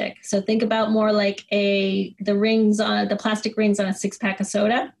elastic. So think about more like the plastic rings on a 6-pack of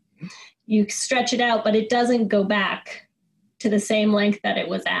soda. You stretch it out, but it doesn't go back to the same length that it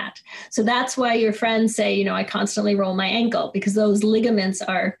was at. So that's why your friends say, I constantly roll my ankle because those ligaments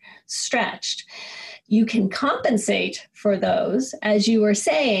are stretched. You can compensate for those, as you were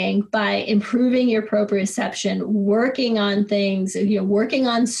saying, by improving your proprioception, working on things, working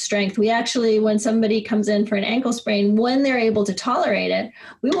on strength. We actually, when somebody comes in for an ankle sprain, when they're able to tolerate it,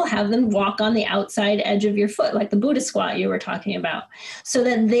 we will have them walk on the outside edge of your foot, like the Buddha squat you were talking about, so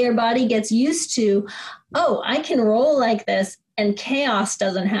that their body gets used to, I can roll like this and chaos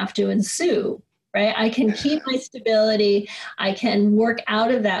doesn't have to ensue. Right? I can keep my stability. I can work out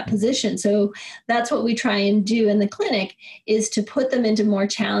of that position. So that's what we try and do in the clinic, is to put them into more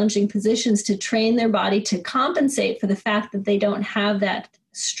challenging positions to train their body to compensate for the fact that they don't have that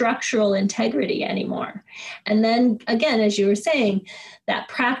structural integrity anymore. And then again, as you were saying, that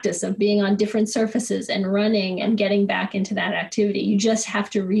practice of being on different surfaces and running and getting back into that activity, you just have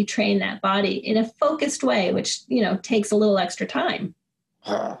to retrain that body in a focused way, which, takes a little extra time.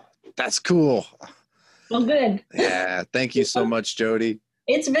 That's cool. Well, good. Yeah. Thank you so much, Jody.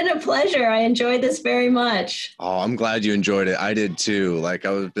 It's been a pleasure. I enjoyed this very much. Oh, I'm glad you enjoyed it. I did too. Like,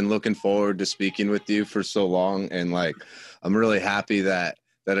 I've been looking forward to speaking with you for so long. And I'm really happy that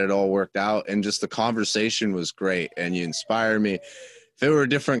it all worked out. And just the conversation was great. And you inspire me. If it were a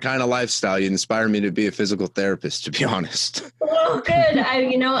different kind of lifestyle, you'd inspire me to be a physical therapist, to be honest. Oh, good.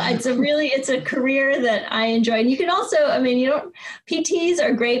 It's a career that I enjoy. And you can also, PTs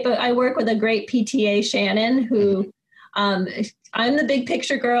are great, but I work with a great PTA, Shannon, who, I'm the big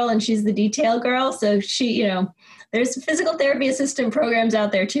picture girl and she's the detail girl. So she, there's physical therapy assistant programs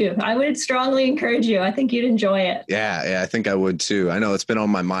out there too. I would strongly encourage you. I think you'd enjoy it. Yeah, I think I would too. I know it's been on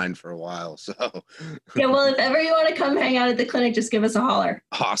my mind for a while. So yeah, well, if ever you want to come hang out at the clinic, just give us a holler.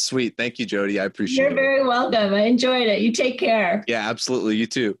 Oh, sweet. Thank you, Jody. I appreciate it. You're very welcome. I enjoyed it. You take care. Yeah, absolutely. You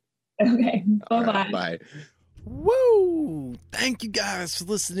too. Okay. Bye-bye. Right, bye. Woo! Thank you guys for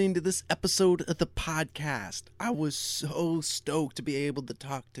listening to this episode of the podcast. I was so stoked to be able to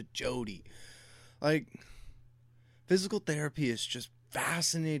talk to Jody. Physical therapy is just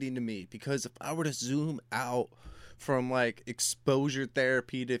fascinating to me because if I were to zoom out from exposure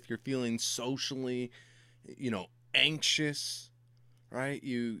therapy to if you're feeling socially, anxious, right?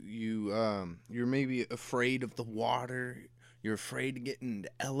 You're maybe afraid of the water. You're afraid to get into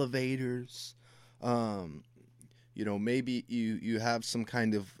elevators. Maybe you have some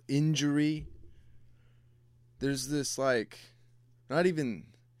kind of injury. There's this not even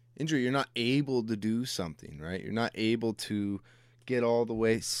injury. You're not able to do something, right? You're not able to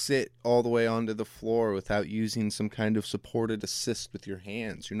sit all the way onto the floor without using some kind of supported assist with your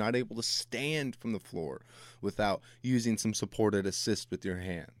hands. You're not able to stand from the floor without using some supported assist with your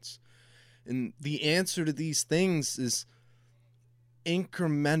hands. And the answer to these things is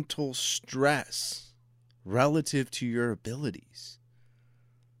incremental stress relative to your abilities.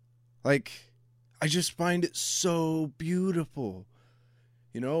 I just find it so beautiful.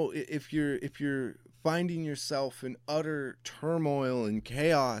 If you're finding yourself in utter turmoil and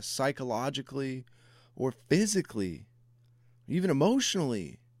chaos psychologically or physically, even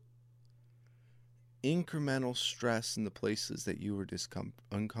emotionally, incremental stress in the places that you were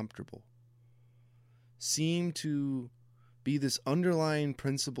uncomfortable seem to be this underlying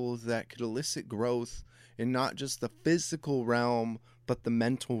principle that could elicit growth in not just the physical realm, but the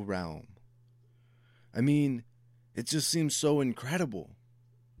mental realm. It just seems so incredible.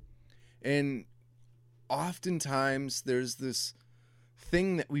 And oftentimes there's this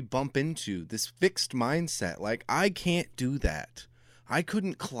thing that we bump into, this fixed mindset. I can't do that. I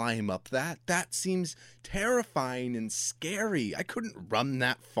couldn't climb up that. That seems terrifying and scary. I couldn't run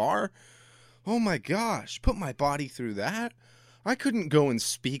that far. Oh my gosh, put my body through that. I couldn't go and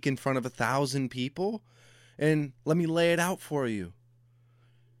speak in front of 1,000 people. And let me lay it out for you.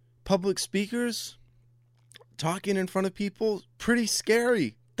 Public speakers, talking in front of people, pretty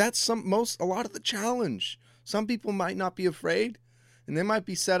scary. That's a lot of the challenge. Some people might not be afraid, and they might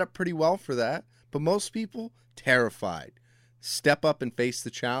be set up pretty well for that. But most people, terrified. Step up and face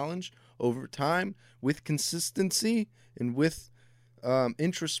the challenge over time with consistency and with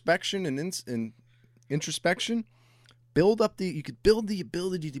introspection and introspection. You could build the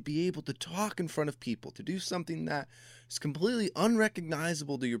ability to be able to talk in front of people, to do something that is completely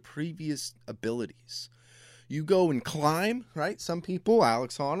unrecognizable to your previous abilities. You go and climb, right? Some people,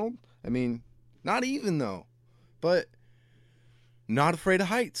 Alex Honnold, not even though, but not afraid of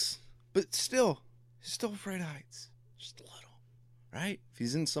heights, but still afraid of heights, just a little, right? If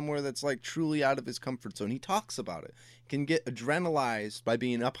he's in somewhere that's truly out of his comfort zone, he talks about it. He can get adrenalized by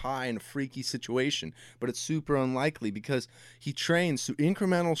being up high in a freaky situation, but it's super unlikely because he trains through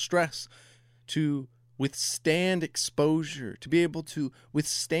incremental stress to withstand exposure, to be able to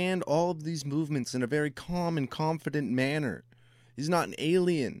withstand all of these movements in a very calm and confident manner. He's not an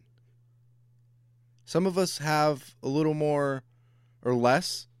alien. Some of us have a little more or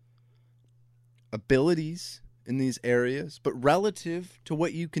less abilities in these areas, but relative to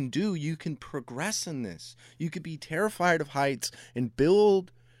what you can do, you can progress in this. You could be terrified of heights and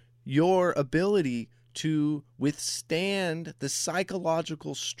build your ability to withstand the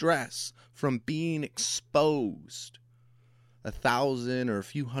psychological stress from being exposed 1,000 or a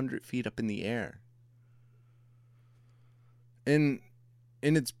few hundred feet up in the air. And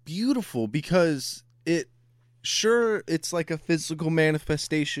it's beautiful because it's like a physical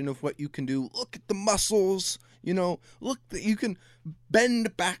manifestation of what you can do. Look at the muscles, look that you can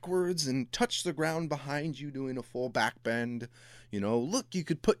bend backwards and touch the ground behind you doing a full back bend. Look, you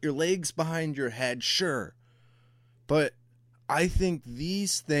could put your legs behind your head, sure. But I think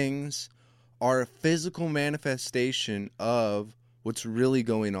these things are a physical manifestation of what's really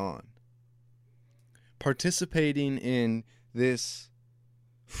going on. Participating in this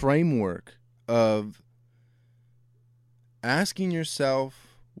framework of asking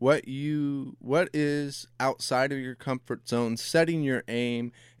yourself what is outside of your comfort zone, setting your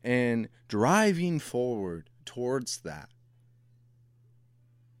aim, and driving forward towards that.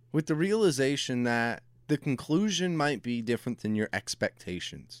 with the realization that the conclusion might be different than your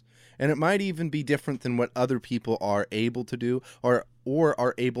expectations. And it might even be different than what other people are able to do or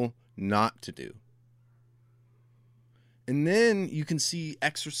are able not to do. And then you can see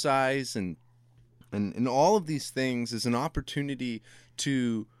exercise and all of these things as an opportunity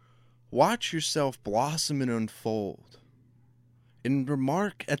to watch yourself blossom and unfold and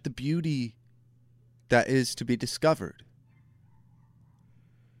remark at the beauty that is to be discovered.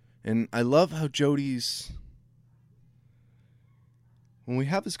 And I love how Jody's, when we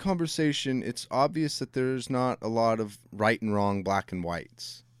have this conversation, it's obvious that there's not a lot of right and wrong, black and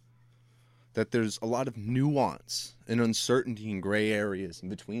whites. That there's a lot of nuance and uncertainty and gray areas in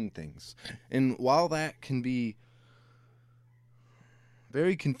between things. And while that can be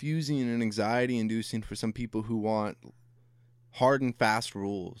very confusing and anxiety-inducing for some people who want hard and fast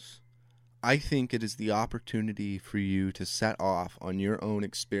rules, I think it is the opportunity for you to set off on your own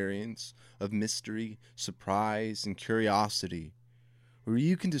experience of mystery, surprise, and curiosity, where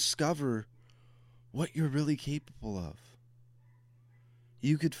you can discover what you're really capable of.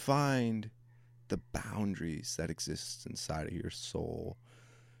 You could find the boundaries that exist inside of your soul,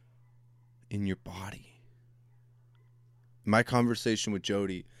 in your body. My conversation with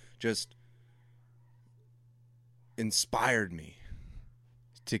Jody just inspired me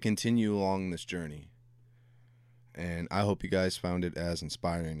to continue along this journey. And I hope you guys found it as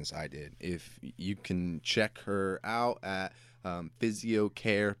inspiring as I did. If you can check her out at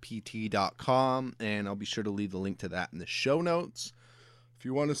physiocarept.com, and I'll be sure to leave the link to that in the show notes. If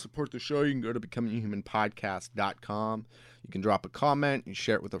you want to support the show, you can go to becominghumanpodcast.com. You can drop a comment, you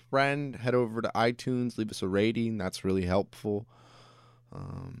share it with a friend, head over to iTunes, leave us a rating. That's really helpful.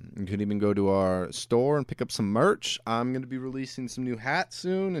 You can even go to our store and pick up some merch. I'm going to be releasing some new hats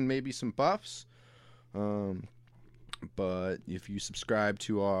soon and maybe some buffs. But if you subscribe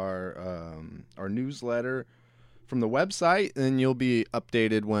to our newsletter from the website, then you'll be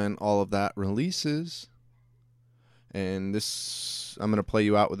updated when all of that releases. And this, I'm going to play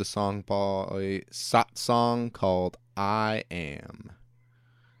you out with a song called I Am.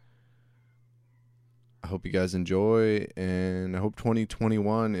 I hope you guys enjoy, and I hope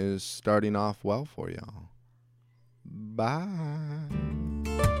 2021 is starting off well for y'all. Bye.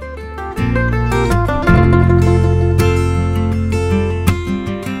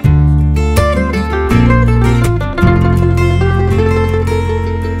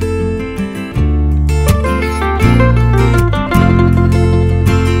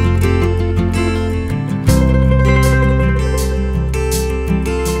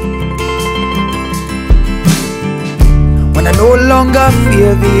 No longer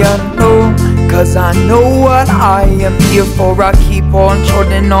fear the unknown, 'cause I know what I am here for. I keep on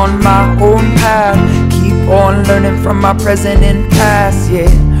trotting on my own path, keep on learning from my present and past, yeah.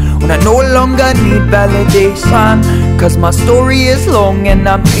 When I no longer need validation, 'cause my story is long and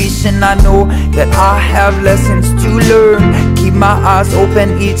I'm patient. I know that I have lessons to learn, keep my eyes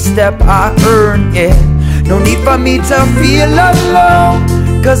open each step I earn, yeah. No need for me to feel alone,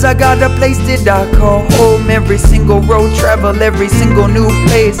 'cause I got a place that I call home. Every single road travel, every single new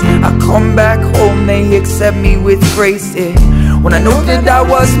place, I come back home, they accept me with grace, yeah. When I know that I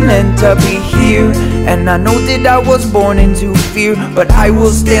was meant to be here, and I know that I was born into fear, but I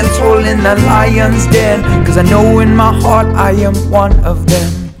will stand tall in the lion's den, 'cause I know in my heart I am one of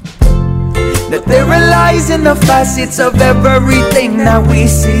them. That there are lies in the facets of everything that we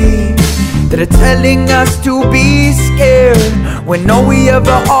see, that are telling us to be scared when all we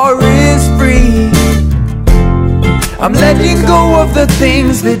ever are is free. I'm letting go of the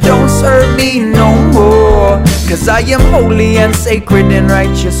things that don't serve me no more, 'cause I am holy and sacred and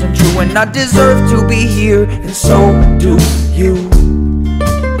righteous and true, and I deserve to be here, and so do you.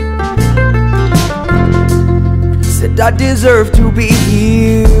 Said I deserve to be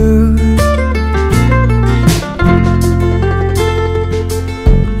here.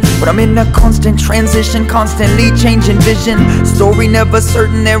 But I'm in a constant transition, constantly changing vision. Story never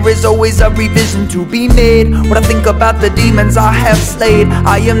certain, there is always a revision to be made. When I think about the demons I have slayed,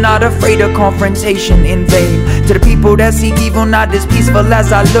 I am not afraid of confrontation in vain. To the people that seek evil, not as peaceful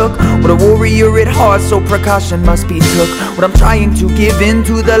as I look. What a warrior at heart, so precaution must be took. What I'm trying to give in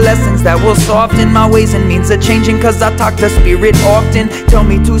to the lessons that will soften my ways and means of changing, 'cause I talk to spirit often. Tell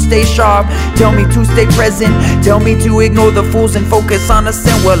me to stay sharp, tell me to stay present, tell me to ignore the fools and focus on the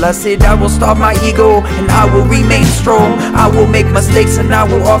sin. Well, I said I will starve my ego and I will remain strong. I will make mistakes and I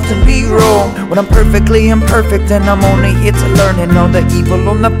will often be wrong. When I'm perfectly imperfect and I'm only here to learn, and all the evil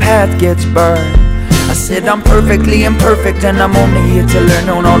on the path gets burned. I said I'm perfectly imperfect and I'm only here to learn,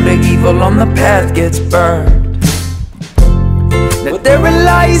 and all the evil on the path gets burned. That there are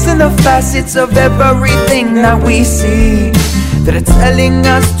lies in the facets of everything that we see, that are telling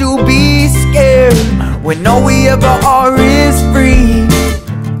us to be scared when all we ever are is free.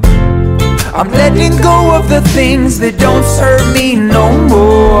 I'm letting go of the things that don't serve me no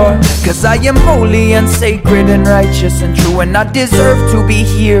more, 'cause I am holy and sacred and righteous and true, and I deserve to be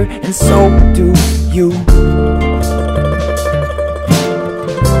here, and so do you.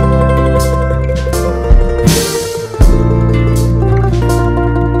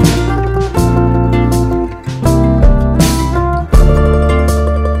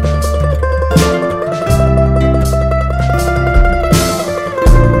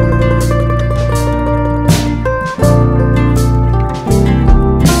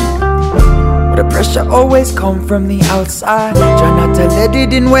 Pressure always come from the outside. Try not to let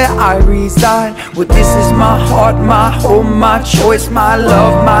it in where I reside. Well, this is my heart, my home, my choice, my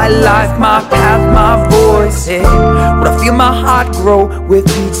love, my life, my path, my voice. Yeah. But I feel my heart grow with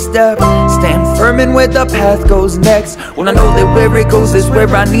each step. Stand firm in where the path goes next. Well, I know that where it goes is where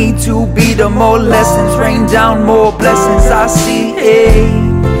I need to be. The more lessons rain down, more blessings I see. Hey.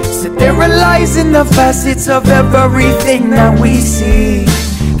 So there are lies in the facets of everything that we see,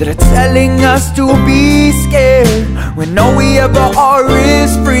 that are telling us to be scared when all we ever are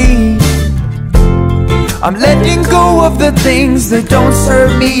is free. I'm letting go of the things that don't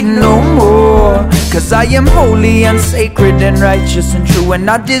serve me no more, 'cause I am holy and sacred and righteous and true, and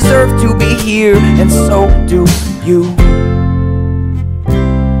I deserve to be here, and so do you.